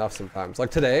not enough sometimes.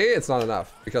 Like today, it's not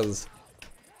enough because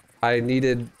I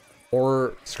needed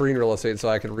more screen real estate so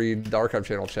I could read the archive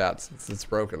channel chats. It's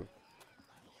broken.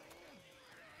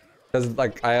 Because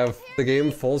like I have the game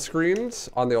full screened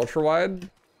on the ultra wide.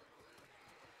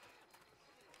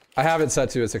 I have it set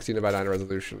to a 16:9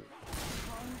 resolution.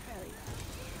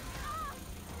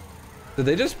 Did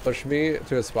they just push me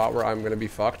to a spot where I'm gonna be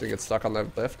fucked and get stuck on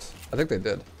that lift? I think they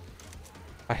did.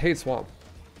 I hate swamp.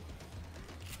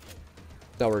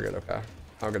 No, we're good, okay.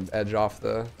 I'm gonna edge off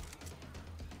the...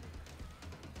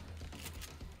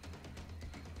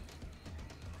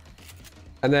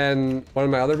 And then one of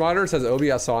my other monitors has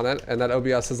OBS on it, and that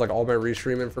OBS has like all my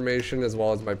restream information as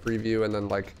well as my preview and then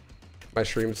like my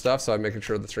stream stuff. So I'm making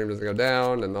sure the stream doesn't go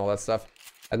down and all that stuff.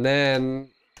 And then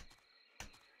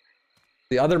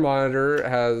the other monitor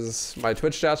has my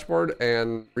Twitch dashboard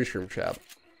and restream chat.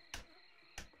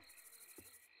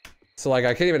 So like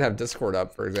I can't even have Discord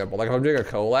up, for example. Like if I'm doing a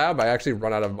collab, I actually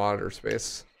run out of monitor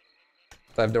space.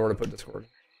 I have nowhere to put Discord.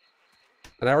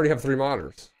 And I already have 3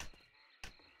 monitors.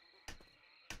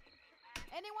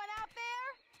 Anyone out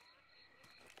there?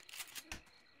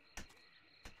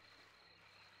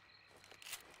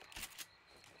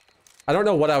 I don't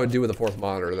know what I would do with a 4th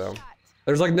monitor though. Shot.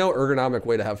 There's like no ergonomic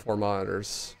way to have 4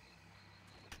 monitors.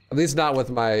 At least not with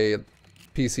my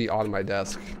PC on my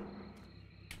desk.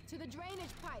 To the drainage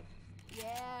pipe.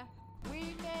 Yeah, we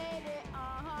made it.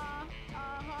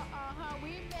 We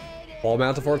made it. Wall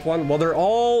mount the 4th one? Well, they're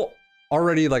all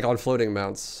already like on floating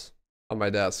mounts on my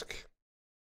desk.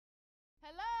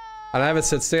 Hello. And I have a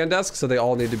sit stand desk, so they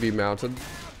all need to be mounted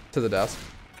to the desk.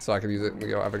 So I can use it and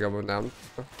go have it go down.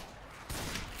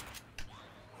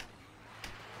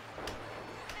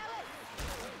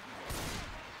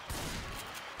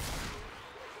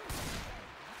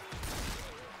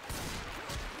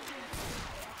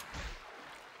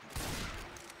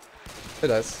 It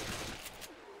does.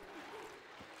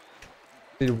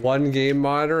 Need 1 game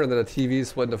monitor and then a TV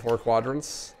split into 4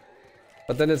 quadrants.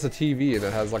 But then it's a TV and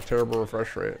it has like terrible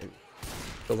refresh rate.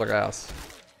 Feels like ass.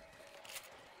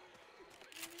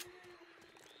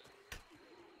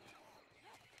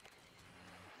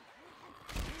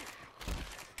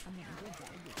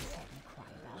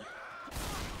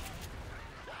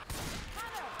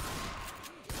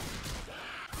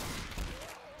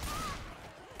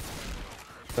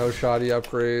 No shoddy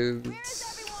upgrades.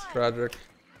 Tragic.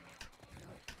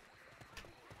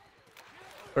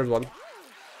 There's one.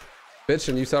 Bitch,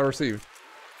 and you shall receive.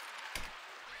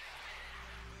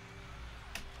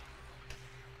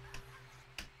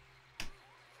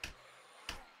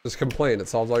 Just complain, it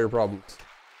solves all your problems.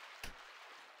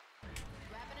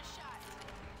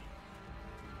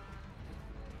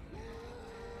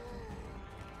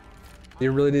 Do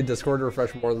you really need Discord to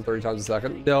refresh more than 30 times a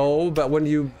second? No, but when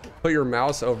you put your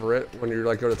mouse over it, when you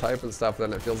like go to type and stuff,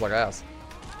 then it feels like ass.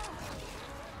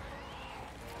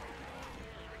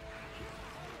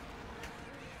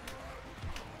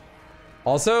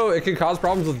 Also, it can cause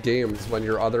problems with games when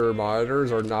your other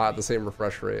monitors are not the same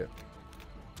refresh rate.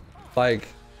 Like,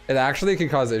 it actually can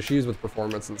cause issues with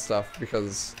performance and stuff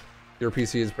because your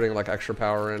PC is putting like extra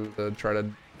power in to try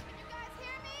to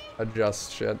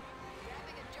adjust shit.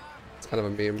 It's kind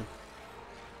of a meme.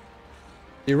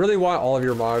 You really want all of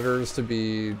your monitors to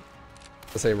be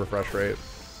the same refresh rate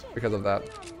because of that.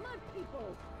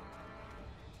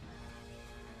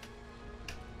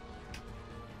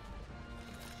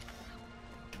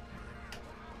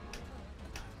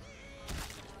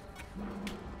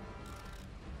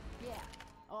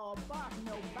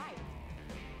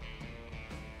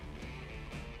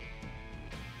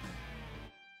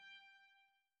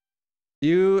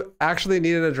 You actually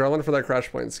need an adrenaline for that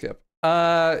crash point skip.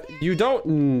 You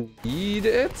don't need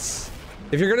it.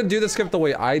 If you're gonna do the skip the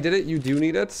way I did it, you do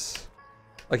need it.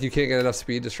 Like you can't get enough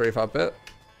speed to strafe up it.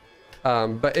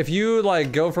 But if you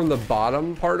like go from the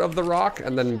bottom part of the rock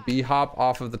and then B-hop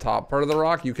off of the top part of the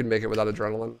rock, you can make it without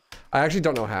adrenaline. I actually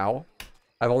don't know how.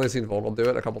 I've only seen Vogel do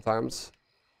it a couple times.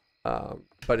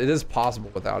 But it is possible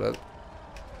without it.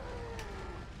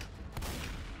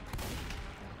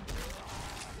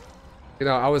 You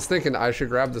know, I was thinking I should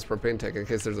grab this propane tank in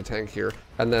case there's a tank here.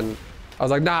 And then I was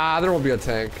like, nah, there won't be a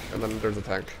tank. And then there's a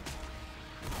tank.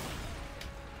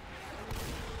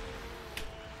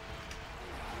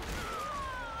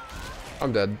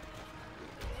 I'm dead.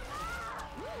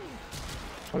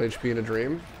 1 HP in a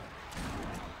dream.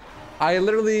 I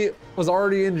literally was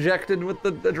already injected with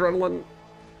the adrenaline.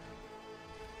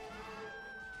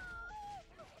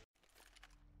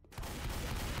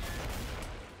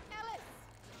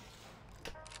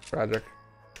 Tragic.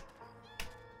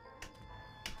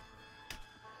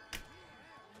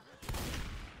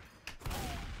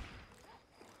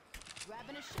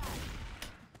 Grabbing a shot.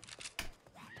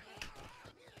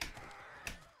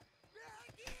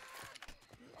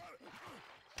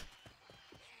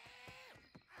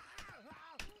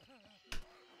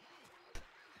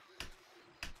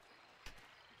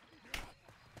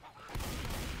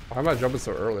 Why am I jumping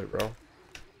so early, bro?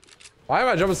 Why am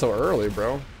I jumping so early,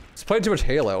 bro? Just playing too much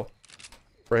Halo.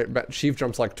 Right, Chief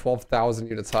jumps like 12,000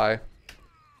 units high.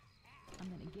 I'm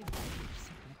gonna give that bitch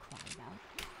something to cry about.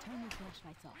 Turn your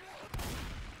flashlights off.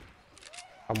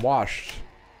 I'm washed.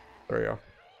 There we go.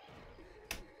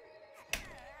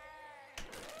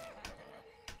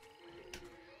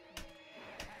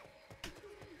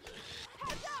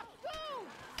 Heads up! Boom!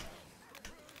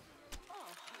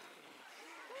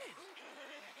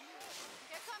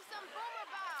 Here comes some boomer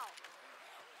bow.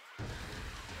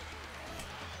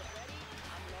 Ready?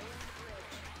 I'm lowering the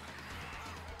bridge.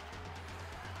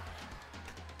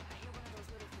 I hear one of those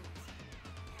little things.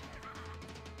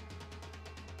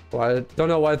 Well, I don't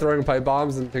know why throwing pipe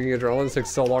bombs and taking adrenaline takes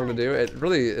so long to do.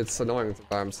 It's annoying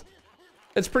sometimes.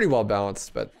 It's pretty well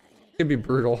balanced, but it can be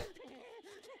brutal.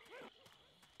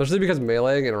 Especially because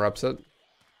meleeing interrupts it.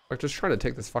 Like, just trying to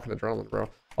take this fucking adrenaline, bro.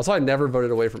 Also, I never voted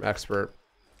away from expert.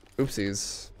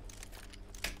 Oopsies.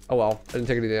 Oh well, I didn't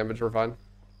take any damage, we're fine.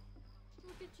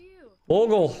 Look at you.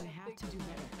 Vogel. Gonna have to do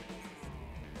better.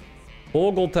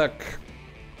 Vogel tech.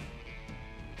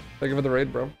 Thank you for the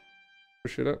raid, bro.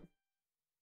 Appreciate it.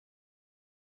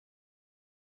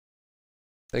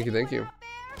 Thank you, thank you.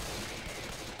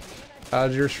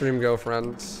 How'd your stream go,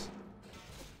 friends?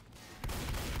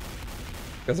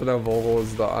 Guess I know Vogel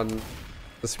is the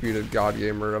undisputed god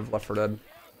gamer of Left 4 Dead.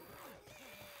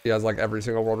 He has like every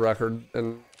single world record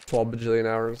in 12 bajillion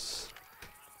hours.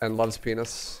 And loves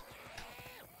penis.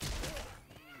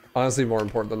 Honestly, more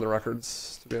important than the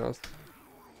records, to be honest.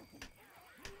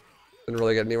 Didn't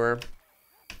really get anywhere.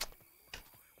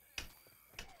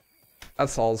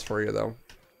 That's Saul's for you, though.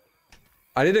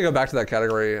 I need to go back to that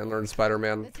category and learn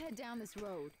Spider-Man. Let's head down this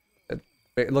road.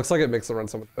 It looks like it makes the run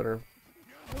so much better.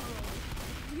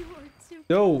 You are too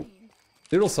Yo, clean.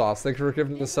 Noodle Sauce, thank you for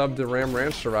giving the sub to Ram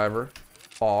Ranch Survivor.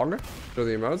 Fog, show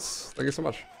the emotes. Thank you so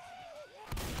much.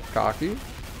 Cocky.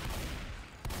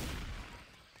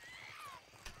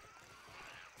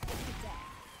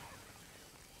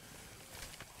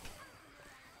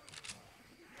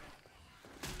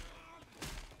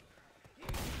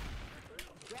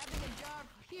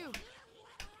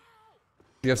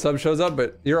 You have sub shows up,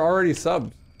 but you're already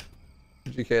subbed.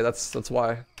 GK, that's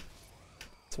why.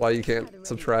 That's why you can't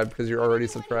subscribe, because you're already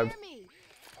subscribed.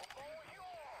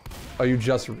 Oh, you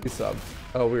just resubbed.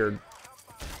 Oh, weird.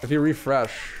 If you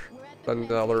refresh, then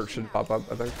the alert should pop up,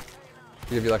 I think.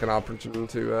 Give you like an opportunity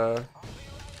to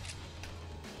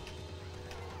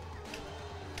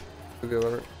do the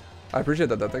alert. I appreciate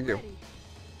that though, thank you.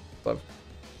 Love.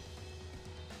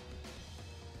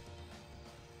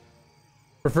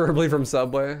 Preferably from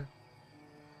Subway.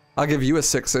 I'll give you a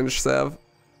 6-inch, Sav.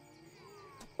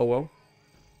 Oh well.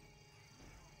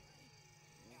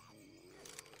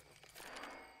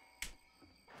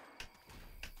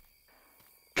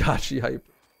 Gotcha hype.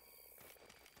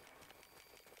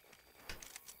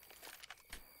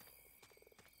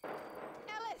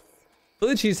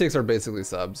 Philly cheesesteaks are basically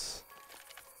subs.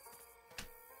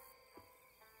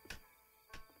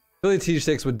 Philly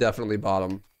cheesesteaks would definitely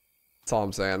bottom. That's all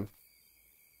I'm saying.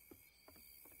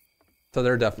 So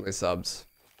they're definitely subs.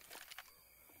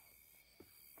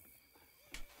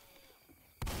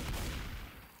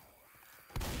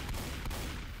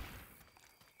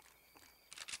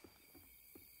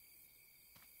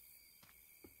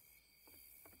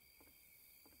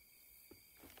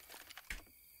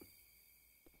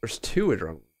 There's 2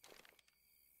 adrenaline.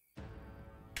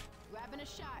 Grabbing a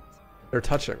shot. They're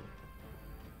touching.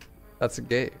 That's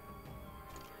gay.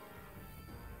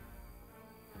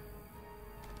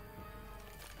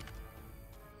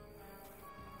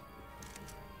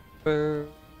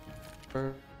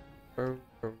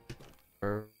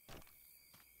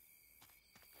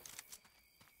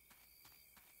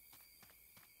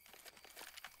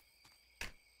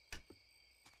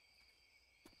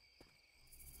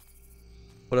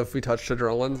 What if we touched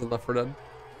adrenalines and Left 4 Dead?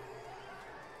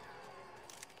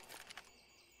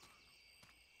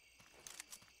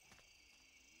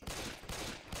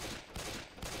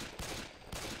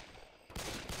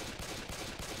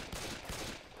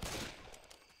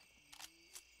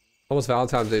 Almost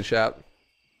Valentine's Day, chat.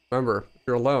 Remember, if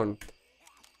you're alone,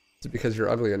 it's because you're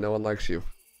ugly and no one likes you.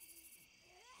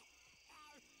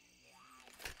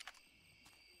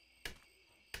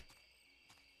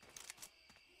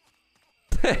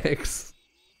 Thanks.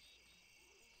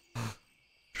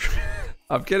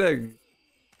 I'm kidding.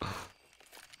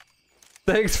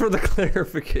 Thanks for the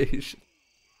clarification.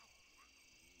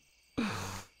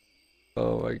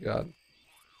 Oh my god.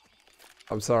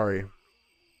 I'm sorry.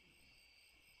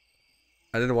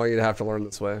 I didn't want you to have to learn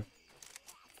this way.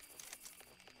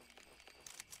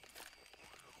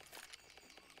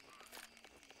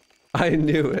 I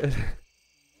knew it.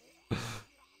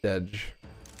 Edge.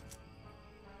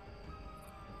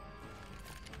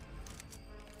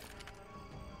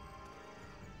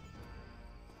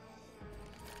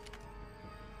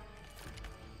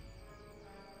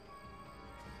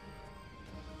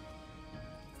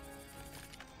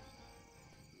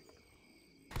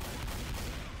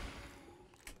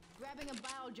 Grabbing a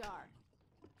bile jar.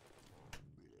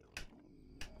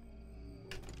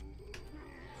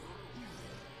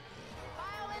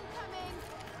 Bile incoming.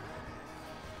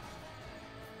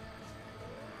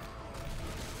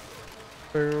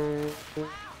 Wow.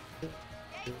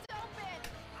 Gate's open.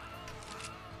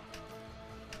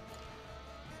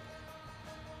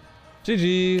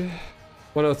 GG.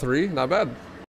 103, not bad.